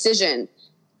make the decision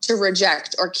to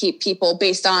reject or keep people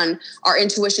based on our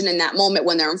intuition in that moment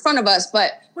when they're in front of us.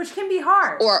 But which can be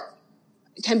hard. Or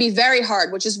can be very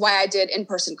hard, which is why I did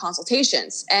in-person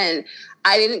consultations. And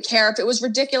I didn't care if it was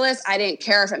ridiculous. I didn't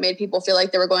care if it made people feel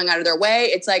like they were going out of their way.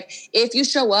 It's like, if you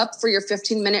show up for your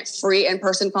 15-minute free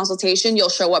in-person consultation, you'll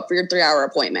show up for your 3-hour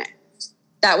appointment.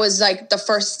 That was like the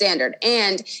first standard.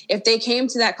 And if they came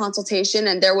to that consultation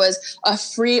and there was a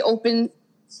free open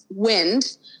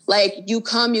wind, like you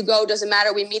come, you go, doesn't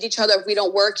matter. We meet each other. If we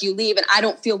don't work, you leave. And I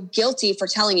don't feel guilty for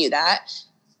telling you that.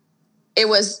 It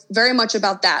was very much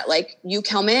about that. Like, you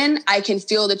come in, I can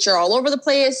feel that you're all over the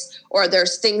place, or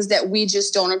there's things that we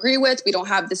just don't agree with. We don't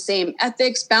have the same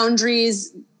ethics,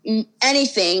 boundaries,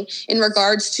 anything in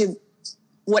regards to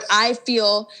what I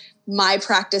feel my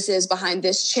practice is behind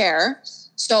this chair.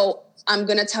 So I'm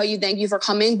going to tell you, thank you for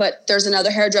coming, but there's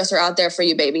another hairdresser out there for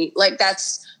you, baby. Like,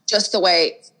 that's just the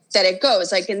way that it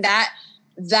goes. Like in that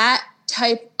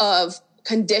type of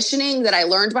conditioning that I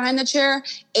learned behind the chair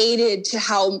aided to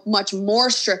how much more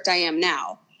strict I am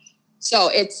now. So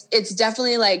it's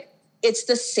definitely like, it's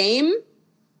the same,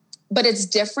 but it's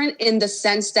different in the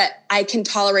sense that I can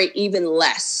tolerate even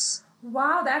less.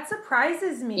 Wow, that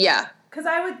surprises me. Yeah. Because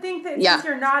I would think that since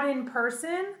you're not in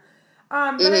person,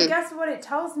 but I guess what it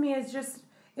tells me is just,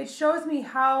 it shows me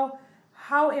how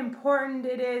important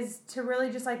it is to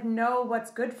really just like know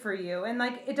what's good for you. And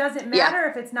like, it doesn't matter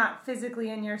if it's not physically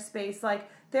in your space. Like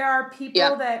there are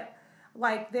people that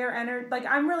like like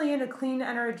I'm really into clean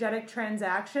energetic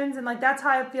transactions. And like, that's how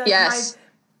I feel like my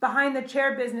behind the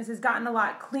chair business has gotten a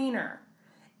lot cleaner.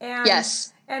 And,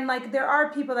 and like, there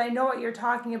are people that I know what you're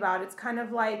talking about. It's kind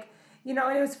of like, you know,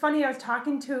 and it was funny. I was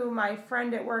talking to my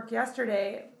friend at work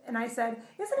yesterday and I said,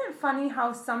 isn't it funny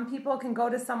how some people can go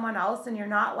to someone else and you're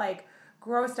not like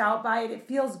grossed out by it? It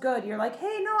feels good. You're like,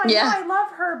 hey, no, I know I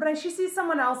love her, but she sees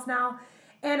someone else now.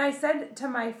 And I said to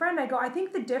my friend, I go, I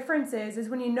think the difference is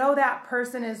when you know that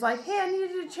person is like, hey, I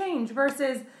needed to change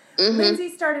versus Lindsay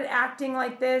started acting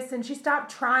like this and she stopped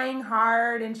trying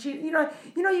hard and she, you know,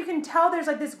 you can tell there's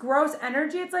like this gross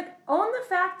energy. It's like, own the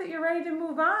fact that you're ready to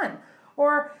move on.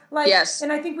 Or like,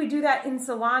 and I think we do that in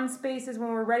salon spaces when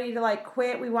we're ready to like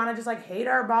quit. We want to just like hate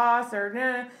our boss or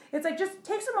nah. It's like, just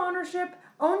take some ownership,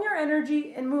 own your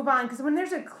energy and move on. Because when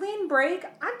there's a clean break,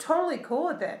 I'm totally cool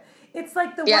with it. It's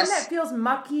like the one that feels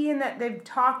mucky and that they've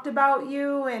talked about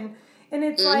you and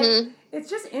it's like, it's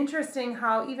just interesting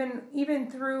how even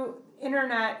through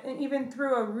internet and even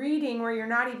through a reading where you're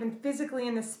not even physically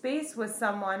in the space with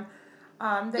someone,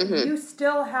 that you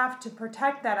still have to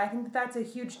protect that. I think that's a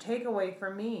huge takeaway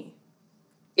for me.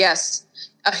 Yes.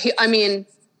 I mean,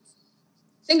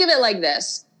 think of it like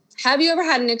this. Have you ever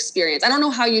had an experience? I don't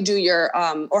know how you do your,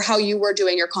 or how you were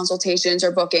doing your consultations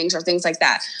or bookings or things like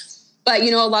that. But,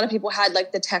 you know, a lot of people had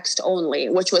like the text only,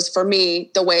 which was for me,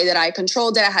 the way that I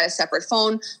controlled it. I had a separate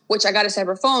phone, which I got a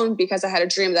separate phone because I had a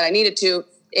dream that I needed to.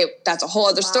 That's a whole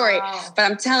other story. But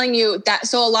I'm telling you that,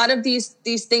 so a lot of these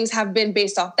things have been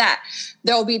based off that.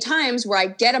 There'll be times where I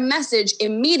get a message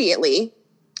immediately.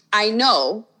 I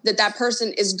know that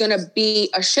person is going to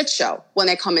be a shit show when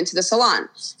they come into the salon.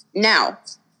 Now,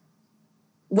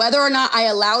 whether or not I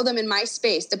allow them in my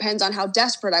space depends on how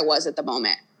desperate I was at the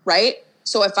moment, right?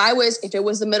 So if it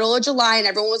was the middle of July and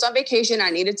everyone was on vacation,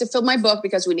 I needed to fill my book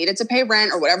because we needed to pay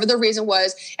rent or whatever the reason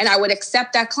was, and I would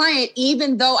accept that client,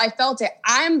 even though I felt it,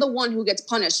 I'm the one who gets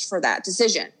punished for that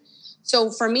decision. So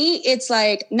for me, it's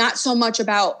like not so much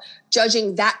about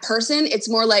judging that person. It's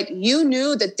more like you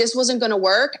knew that this wasn't going to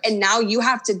work. And now you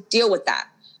have to deal with that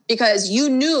because you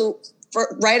knew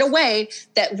right away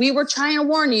that we were trying to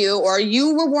warn you, or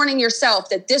you were warning yourself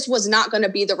that this was not going to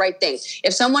be the right thing.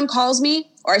 If someone calls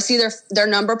me or I see their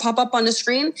number pop up on the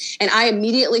screen and I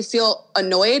immediately feel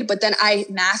annoyed, but then I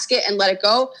mask it and let it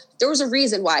go, there was a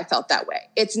reason why I felt that way.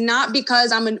 It's not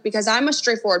because I'm a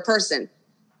straightforward person.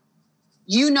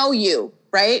 You know you,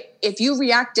 right? If you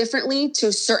react differently to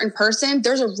a certain person,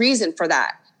 there's a reason for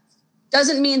that.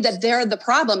 Doesn't mean that they're the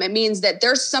problem. It means that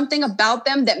there's something about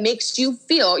them that makes you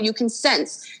feel, you can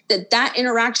sense that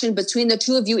interaction between the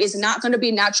two of you is not going to be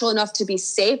natural enough to be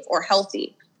safe or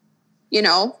healthy, you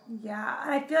know? Yeah.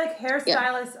 I feel like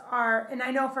hairstylists are, and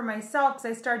I know for myself,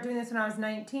 because I started doing this when I was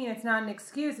 19, it's not an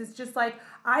excuse. It's just like,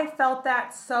 I felt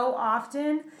that so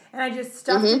often and I just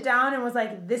stuffed it down and was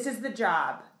like, this is the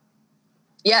job.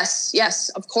 Yes,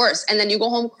 of course. And then you go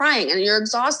home crying and you're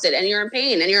exhausted and you're in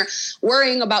pain and you're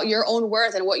worrying about your own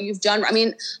worth and what you've done. I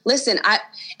mean, listen,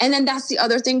 and then that's the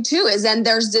other thing too, is then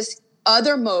there's this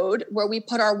other mode where we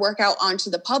put our work out onto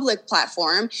the public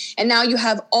platform. And now you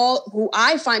have all who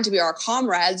I find to be our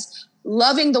comrades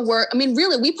loving the work. I mean,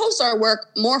 really, we post our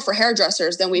work more for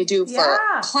hairdressers than we do for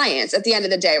clients at the end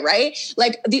of the day, right?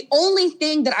 Like the only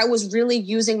thing that I was really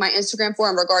using my Instagram for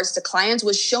in regards to clients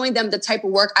was showing them the type of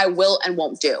work I will and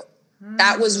won't do.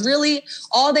 That was really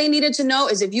all they needed to know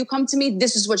is if you come to me,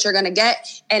 this is what you're going to get.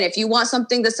 And if you want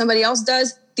something that somebody else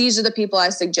does, these are the people I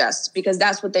suggest because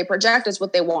that's what they project. It's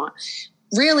what they want.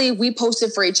 Really, we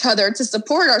posted for each other to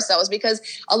support ourselves because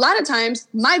a lot of times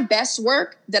my best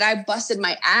work that I busted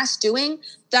my ass doing,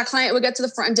 that client would get to the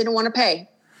front and didn't want to pay.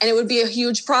 And it would be a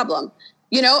huge problem,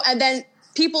 you know, and then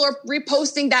people are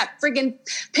reposting that friggin'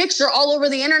 picture all over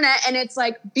the internet. And it's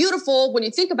like beautiful when you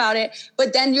think about it,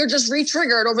 but then you're just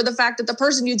re-triggered over the fact that the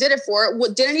person you did it for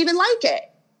didn't even like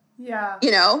it. Yeah.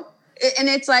 You know, and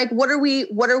it's like, what are we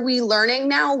learning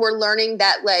now? We're learning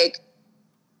that like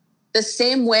the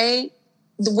same way,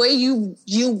 the way you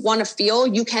want to feel,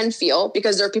 you can feel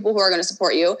because there are people who are going to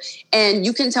support you and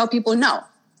you can tell people no.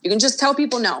 You can just tell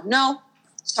people no,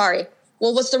 sorry.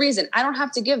 Well, what's the reason? I don't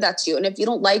have to give that to you. And if you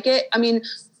don't like it, I mean,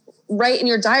 write in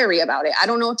your diary about it. I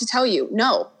don't know what to tell you.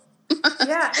 No.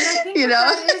 Yeah. And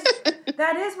I think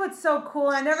that is what's so cool.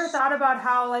 I never thought about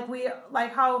how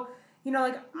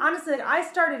honestly, I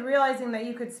started realizing that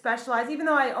you could specialize, even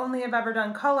though I only have ever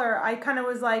done color. I kind of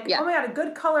was like, oh my God, a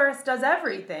good colorist does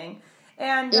everything.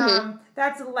 And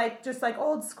that's like just like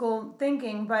old school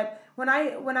thinking. But when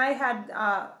I had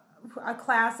a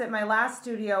class at my last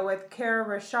studio with Kara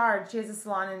Richard, she has a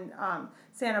salon in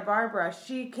Santa Barbara.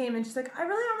 She came and she's like, I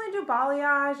really only do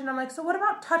balayage. And I'm like, so what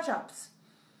about touch-ups?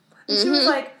 And she was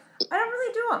like, I don't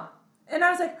really do them. And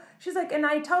I was like, she's like, and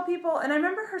I tell people, and I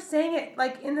remember her saying it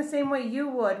like in the same way you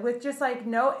would, with just like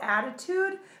no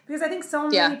attitude, because I think so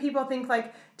many people think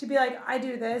like to be like, I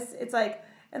do this. It's like,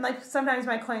 and like sometimes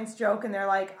my clients joke and they're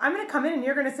like, I'm going to come in and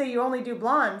you're going to say you only do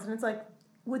blondes. And it's like,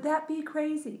 would that be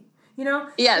crazy? You know?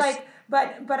 Yes. Like,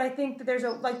 but I think that there's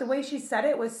the way she said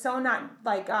it was so not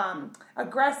like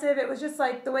aggressive. It was just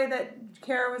like the way that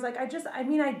Kara was like,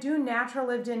 I do natural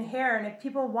lived in hair. And if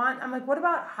people want, I'm like, what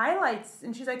about highlights?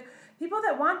 And she's like, people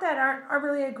that want that aren't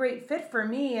really a great fit for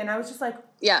me. And I was just like,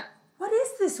 what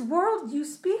is this world you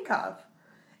speak of?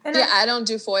 And I don't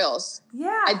do foils.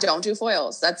 Yeah. I don't do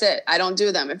foils. That's it. I don't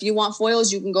do them. If you want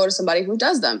foils, you can go to somebody who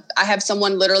does them. I have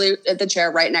someone literally at the chair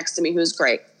right next to me who's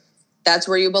great. That's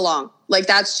where you belong. Like,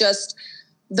 that's just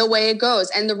the way it goes.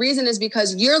 And the reason is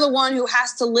because you're the one who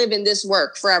has to live in this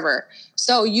work forever.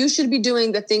 So you should be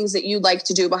doing the things that you like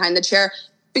to do behind the chair,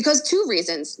 because 2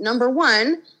 reasons. Number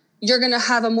 1, you're going to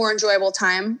have a more enjoyable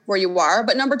time where you are.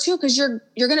 But number 2, because you're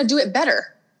going to do it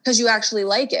better, because you actually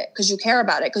like it, because you care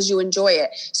about it, because you enjoy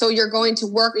it. So you're going to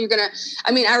work,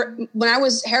 when I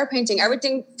was hair painting,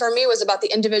 everything for me was about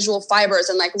the individual fibers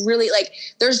and like really like,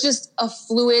 there's just a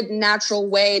fluid, natural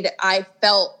way that I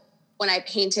felt when I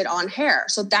painted on hair.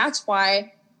 So that's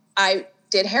why I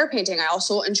did hair painting. I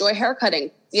also enjoy hair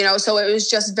cutting, so it was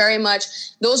just very much,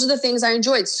 those are the things I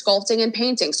enjoyed, sculpting and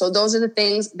painting. So those are the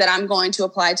things that I'm going to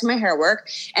apply to my hair work.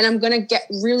 And I'm going to get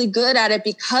really good at it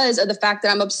because of the fact that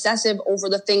I'm obsessive over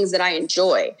the things that I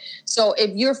enjoy. So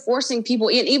if you're forcing people,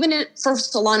 even for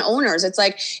salon owners, it's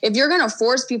like, if you're going to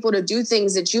force people to do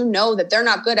things that you know that they're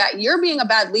not good at, you're being a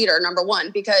bad leader, number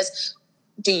 1, because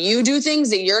do you do things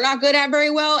that you're not good at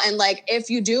very well? And like, if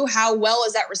you do, how well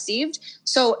is that received?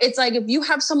 So it's like, if you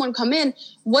have someone come in,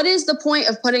 what is the point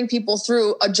of putting people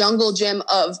through a jungle gym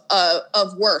of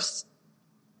worth?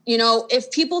 If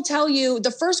people tell you,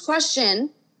 the first question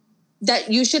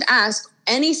that you should ask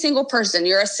any single person,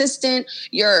 your assistant,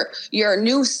 your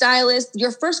new stylist,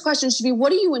 your first question should be,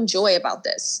 what do you enjoy about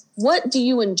this? What do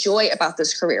you enjoy about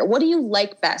this career? What do you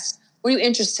like best? What are you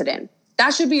interested in?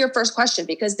 That should be your first question,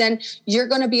 because then you're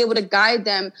going to be able to guide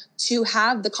them to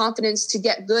have the confidence to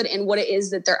get good in what it is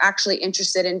that they're actually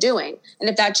interested in doing. And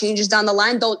if that changes down the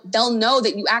line, they'll know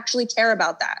that you actually care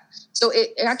about that. So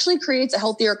it actually creates a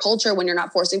healthier culture when you're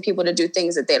not forcing people to do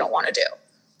things that they don't want to do.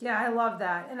 Yeah, I love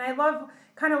that. And I love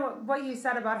kind of what you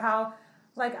said about how,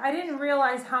 like, I didn't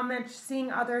realize how much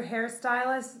seeing other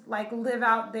hairstylists, like, live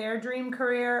out their dream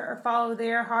career or follow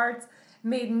their hearts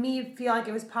made me feel like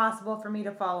it was possible for me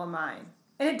to follow mine.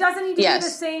 And it doesn't need to be the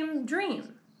same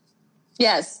dream.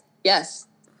 Yes. So,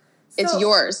 it's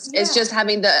yours. Yeah. It's just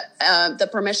having the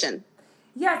permission.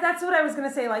 Yeah, that's what I was going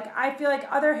to say. Like, I feel like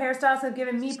other hairstylists have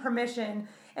given me permission.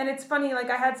 And it's funny, like,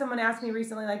 I had someone ask me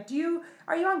recently, like,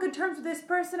 are you on good terms with this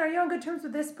person? Are you on good terms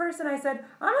with this person? I said,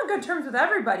 I'm on good terms with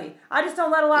everybody. I just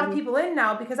don't let a lot of people in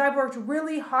now because I've worked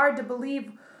really hard to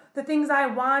believe the things I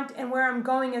want and where I'm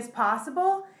going is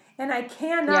possible. And I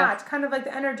cannot, kind of like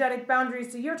the energetic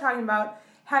boundaries that you're talking about,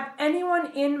 have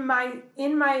anyone in my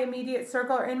immediate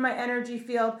circle or in my energy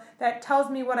field that tells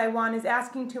me what I want is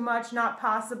asking too much, not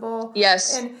possible.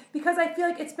 Yes. And because I feel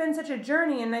like it's been such a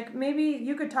journey, and like maybe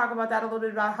you could talk about that a little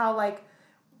bit, about how like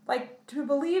to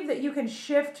believe that you can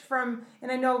shift from,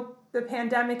 and I know the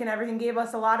pandemic and everything gave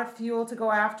us a lot of fuel to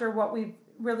go after what we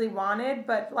really wanted,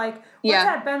 but like what's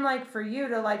that been like for you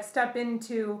to like step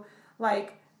into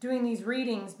like doing these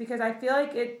readings? Because I feel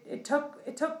like it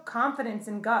took confidence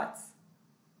and guts.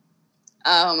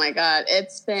 Oh my God.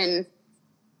 It's been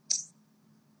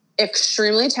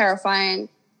extremely terrifying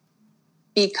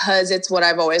because it's what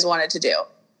I've always wanted to do.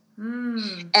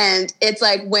 And it's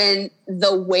like when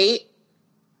the weight,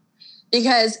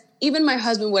 because even my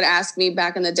husband would ask me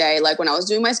back in the day, like when I was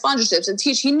doing my sponsorships and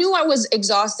teach, he knew I was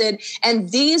exhausted. And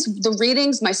the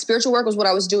readings, my spiritual work was what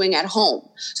I was doing at home.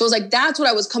 So it was like, that's what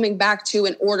I was coming back to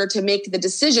in order to make the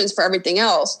decisions for everything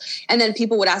else. And then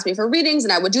people would ask me for readings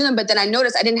and I would do them. But then I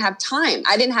noticed I didn't have time.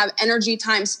 I didn't have energy,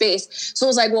 time, space. So it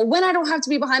was like, well, when I don't have to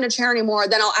be behind a chair anymore,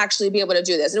 then I'll actually be able to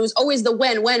do this. And it was always the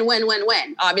when.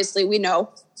 Obviously, we know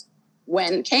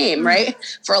when came, right?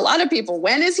 For a lot of people,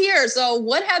 when is here. So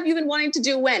what have you been wanting to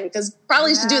do when? Because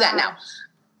probably should do that now,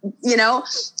 you know?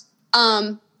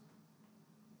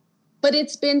 But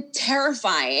it's been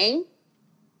terrifying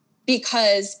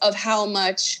because of how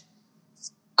much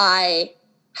I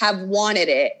have wanted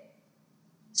it.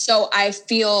 So I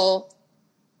feel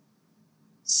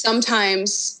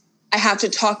sometimes I have to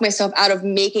talk myself out of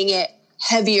making it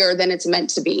heavier than it's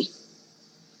meant to be,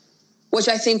 which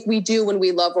I think we do when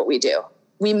we love what we do.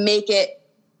 We make it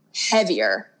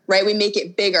heavier, right? We make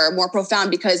it bigger, more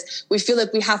profound because we feel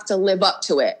like we have to live up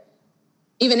to it,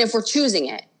 even if we're choosing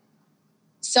it.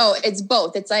 So it's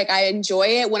both. It's like I enjoy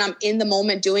it when I'm in the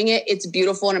moment doing it. It's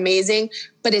beautiful and amazing,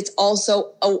 but it's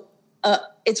also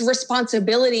it's a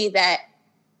responsibility that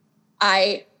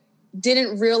I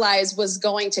didn't realize was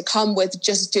going to come with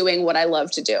just doing what I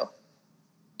love to do,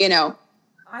 you know?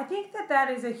 I think that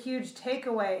is a huge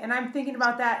takeaway. And I'm thinking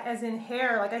about that as in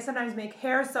hair. Like I sometimes make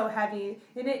hair so heavy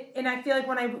and I feel like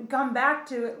when I come back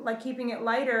to it, like keeping it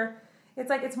lighter, it's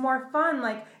like, it's more fun.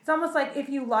 Like, it's almost like if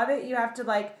you love it, you have to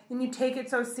like, and you take it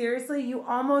so seriously, you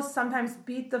almost sometimes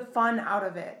beat the fun out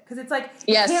of it. Cause it's like,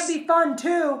 it can't be fun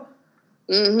too.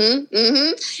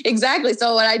 Exactly.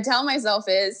 So what I tell myself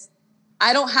is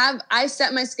I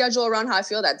set my schedule around how I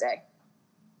feel that day.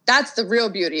 That's the real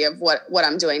beauty of what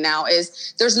I'm doing now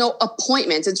is there's no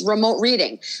appointments. It's remote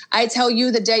reading. I tell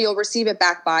you the day you'll receive it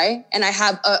back by, and I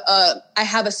have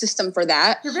a system for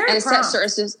that. You're very prompt.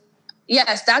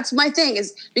 Yes, that's my thing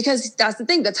is because that's the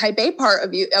thing. The type A part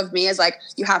of me is like,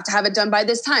 you have to have it done by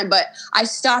this time. But I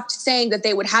stopped saying that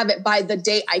they would have it by the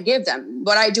date I give them.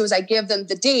 What I do is I give them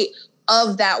the date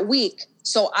of that week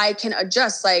so I can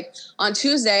adjust. Like on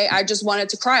Tuesday, I just wanted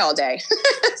to cry all day.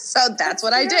 So that's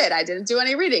what I did. I didn't do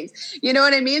any readings. You know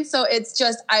what I mean? So it's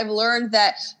just, I've learned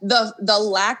that the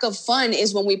lack of fun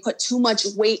is when we put too much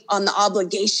weight on the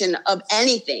obligation of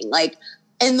anything. Like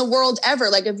in the world ever.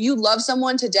 Like if you love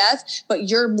someone to death, but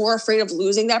you're more afraid of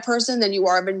losing that person than you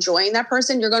are of enjoying that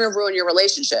person, you're going to ruin your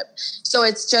relationship. So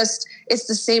it's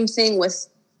the same thing with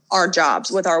our jobs,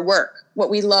 with our work,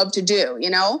 what we love to do, you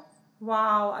know?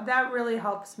 Wow, that really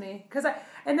helps me.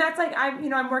 And that's like,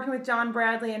 I'm working with John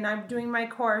Bradley and I'm doing my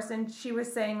course and she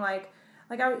was saying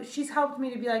she's helped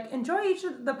me to be like, enjoy each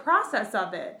of the process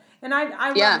of it. And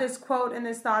I love this quote and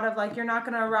this thought of like, you're not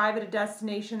going to arrive at a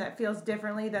destination that feels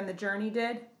differently than the journey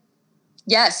did.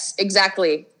 Yes,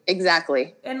 exactly.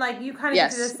 And like, you kind of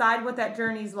get to decide what that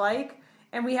journey's like.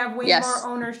 And we have way more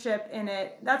ownership in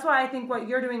it. That's why I think what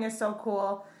you're doing is so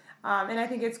cool. And I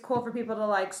think it's cool for people to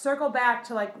like circle back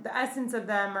to like the essence of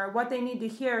them or what they need to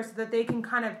hear so that they can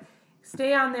kind of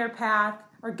stay on their path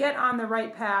or get on the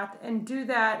right path and do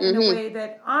that in a way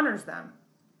that honors them.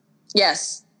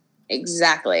 Yes,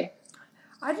 exactly.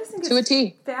 I just think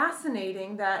it's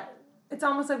fascinating that it's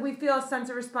almost like we feel a sense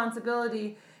of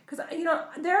responsibility because,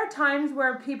 there are times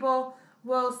where people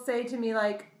will say to me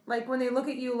like when they look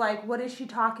at you, like, what is she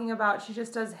talking about? She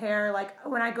just does hair. Like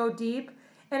when I go deep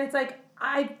and it's like,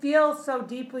 I feel so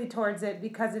deeply towards it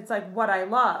because it's like what I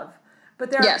love. But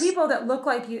there are people that look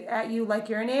like you like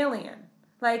you're an alien.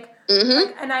 Like,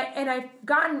 and I've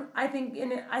gotten, I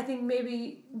think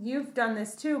maybe you've done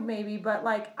this too, maybe, but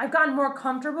like I've gotten more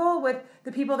comfortable with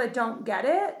the people that don't get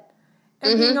it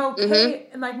and being okay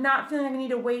and like not feeling like I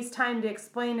need to waste time to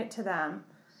explain it to them.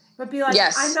 But be like,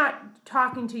 I'm not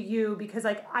talking to you because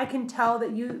like I can tell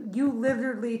that you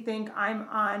literally think I'm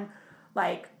on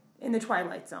like in the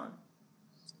Twilight Zone.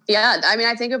 Yeah, I mean,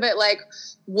 I think of it like,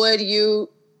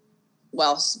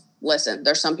 listen,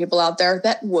 there's some people out there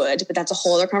that would, but that's a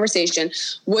whole other conversation.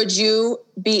 Would you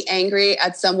be angry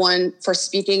at someone for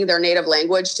speaking their native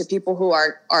language to people who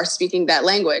are speaking that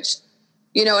language?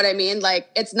 You know what I mean? Like,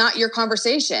 it's not your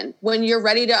conversation. When you're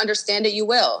ready to understand it, you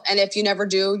will. And if you never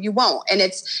do, you won't. And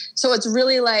it's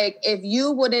really like, if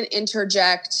you wouldn't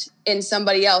interject in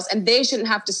somebody else and they shouldn't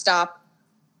have to stop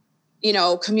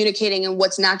communicating in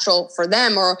what's natural for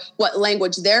them or what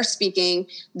language they're speaking,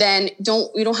 then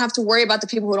you don't have to worry about the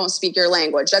people who don't speak your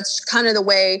language. That's kind of the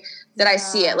way that I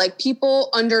see it. Like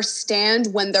people understand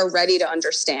when they're ready to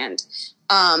understand.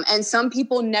 And some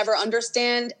people never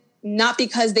understand not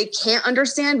because they can't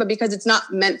understand, but because it's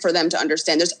not meant for them to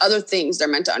understand. There's other things they're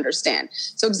meant to understand.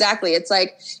 So exactly. It's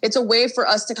like, it's a way for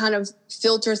us to kind of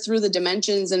filter through the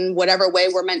dimensions in whatever way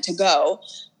we're meant to go.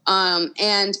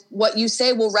 And what you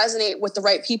say will resonate with the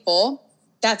right people.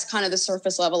 That's kind of the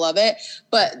surface level of it.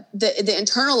 But the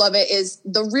internal of it is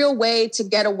the real way to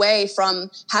get away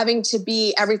from having to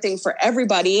be everything for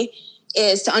everybody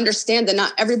is to understand that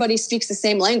not everybody speaks the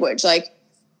same language. Like,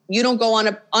 you don't go on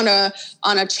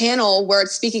a channel where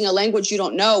it's speaking a language you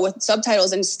don't know with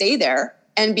subtitles and stay there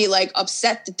and be like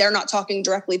upset that they're not talking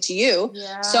directly to you.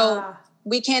 Yeah. So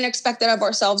we can't expect that of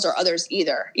ourselves or others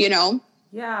either, you know?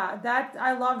 Yeah,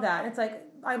 I love that. It's like,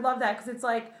 I love that because it's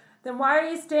like, then why are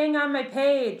you staying on my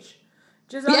page?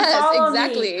 Just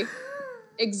unfollow me.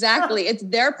 Exactly. It's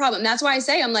their problem. That's why I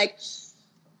say, I'm like,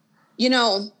 you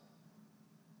know,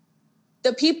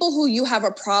 the people who you have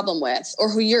a problem with or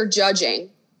who you're judging,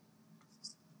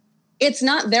 it's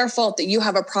not their fault that you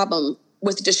have a problem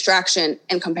with distraction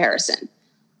and comparison.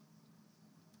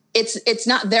 It's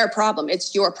not their problem.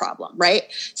 It's your problem, right?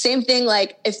 Same thing.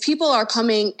 Like, if people are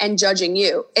coming and judging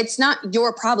you, it's not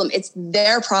your problem. It's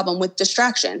their problem with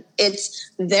distraction.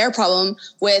 It's their problem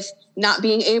with not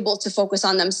being able to focus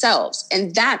on themselves.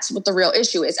 And that's what the real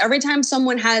issue is. Every time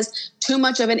someone has too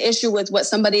much of an issue with what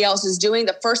somebody else is doing,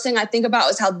 the first thing I think about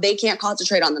is how they can't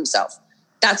concentrate on themselves.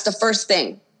 That's the first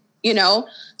thing. You know,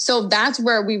 so that's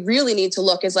where we really need to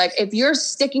look is like, if you're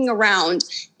sticking around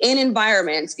in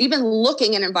environments, even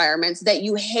looking in environments that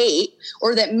you hate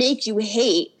or that make you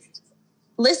hate,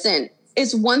 listen,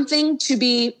 it's one thing to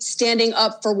be standing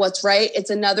up for what's right. It's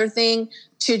another thing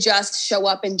to just show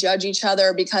up and judge each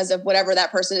other because of whatever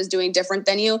that person is doing different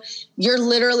than you. You're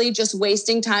literally just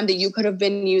wasting time that you could have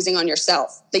been using on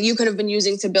yourself, that you could have been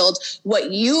using to build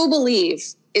what you believe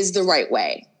is the right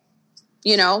way,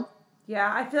 you know?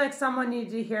 Yeah, I feel like someone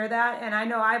needed to hear that. And I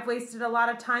know I've wasted a lot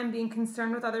of time being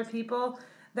concerned with other people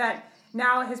that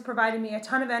now has provided me a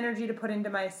ton of energy to put into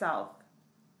myself.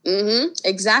 Mm-hmm.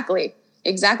 Exactly.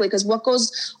 Because what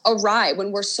goes awry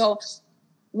when we're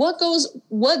what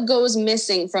goes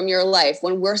missing from your life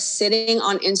when we're sitting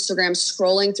on Instagram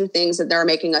scrolling through things that are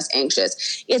making us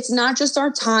anxious? It's not just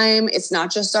our time. It's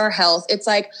not just our health. It's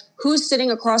like, who's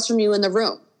sitting across from you in the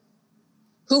room?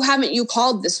 Who haven't you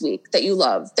called this week that you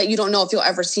love, that you don't know if you'll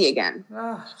ever see again?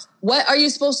 Ugh. What are you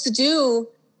supposed to do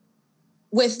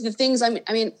with the things? I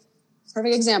mean,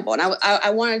 perfect example. And I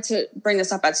wanted to bring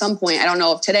this up at some point. I don't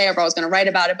know if today or if I was going to write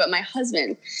about it, but my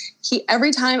husband,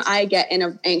 every time I get in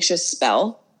an anxious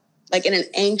spell, like in an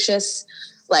anxious,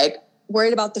 like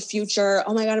worried about the future.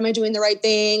 Oh my God, am I doing the right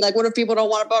thing? Like, what if people don't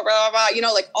want to, blah, blah, blah, you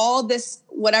know, like all this,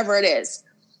 whatever it is.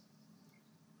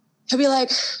 He'll be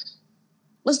like,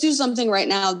 let's do something right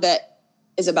now that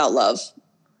is about love,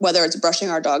 whether it's brushing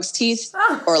our dog's teeth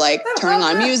or like turning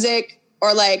on music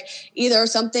or like either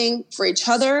something for each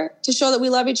other to show that we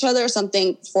love each other,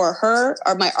 something for her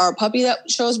or our puppy that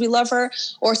shows we love her,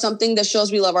 or something that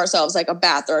shows we love ourselves, like a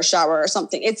bath or a shower or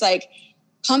something. It's like,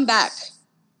 come back,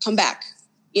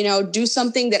 you know, do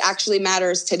something that actually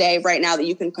matters today, right now, that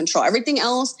you can control. Everything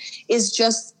else is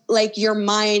just like your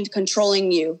mind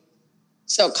controlling you.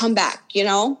 So come back, you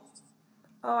know?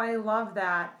 Oh, I love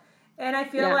that. And I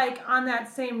feel like on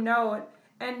that same note,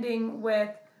 ending with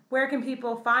where can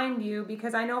people find you?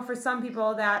 Because I know for some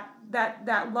people that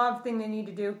love thing they need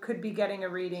to do could be getting a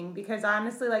reading. Because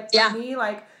honestly, like for me,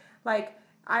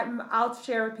 I'll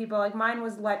share with people, like mine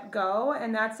was let go.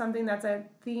 And that's something that's a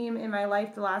theme in my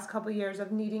life the last couple of years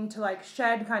of needing to like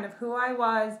shed kind of who I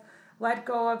was, let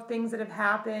go of things that have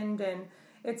happened. And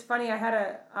it's funny,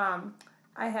 have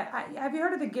you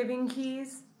heard of the giving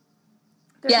keys?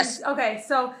 Yes. Okay,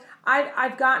 so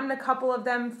I've gotten a couple of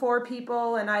them for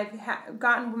people, and I've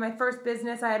gotten my first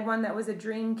business. I had one that was a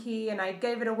dream key, and I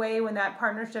gave it away when that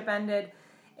partnership ended.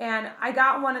 And I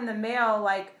got one in the mail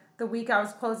like the week I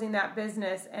was closing that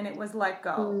business, and it was let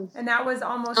go. And that was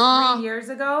almost 3 years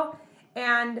ago.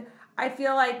 And I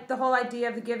feel like the whole idea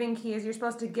of the giving key is you're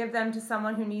supposed to give them to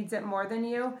someone who needs it more than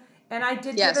you. And I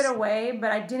did give it away, but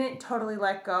I didn't totally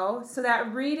let go. So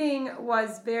that reading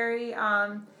was very...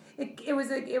 It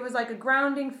was like a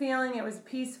grounding feeling. It was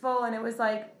peaceful, and it was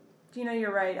like, Gina,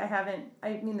 you're right.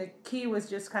 The key was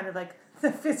just kind of like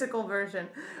the physical version,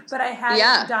 but I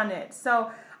hadn't done it. So,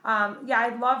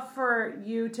 I'd love for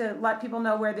you to let people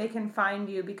know where they can find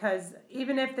you, because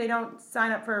even if they don't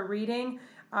sign up for a reading,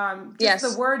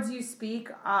 the words you speak,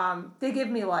 they give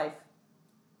me life.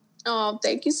 Oh,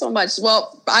 thank you so much.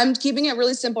 Well, I'm keeping it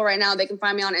really simple right now. They can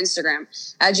find me on Instagram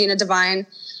at Gina Devine.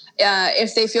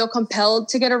 If they feel compelled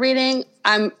to get a reading,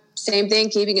 I'm Same thing,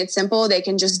 keeping it simple. They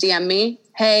can just DM me,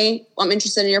 hey, I'm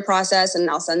interested in your process, and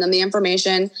I'll send them the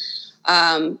information.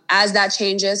 As that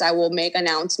changes, I will make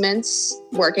announcements,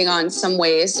 working on some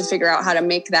ways to figure out how to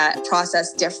make that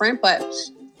process different, but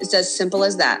it's as simple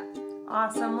as that.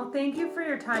 Awesome. Well, thank you for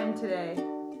your time today.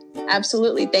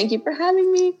 Absolutely. Thank you for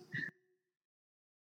having me.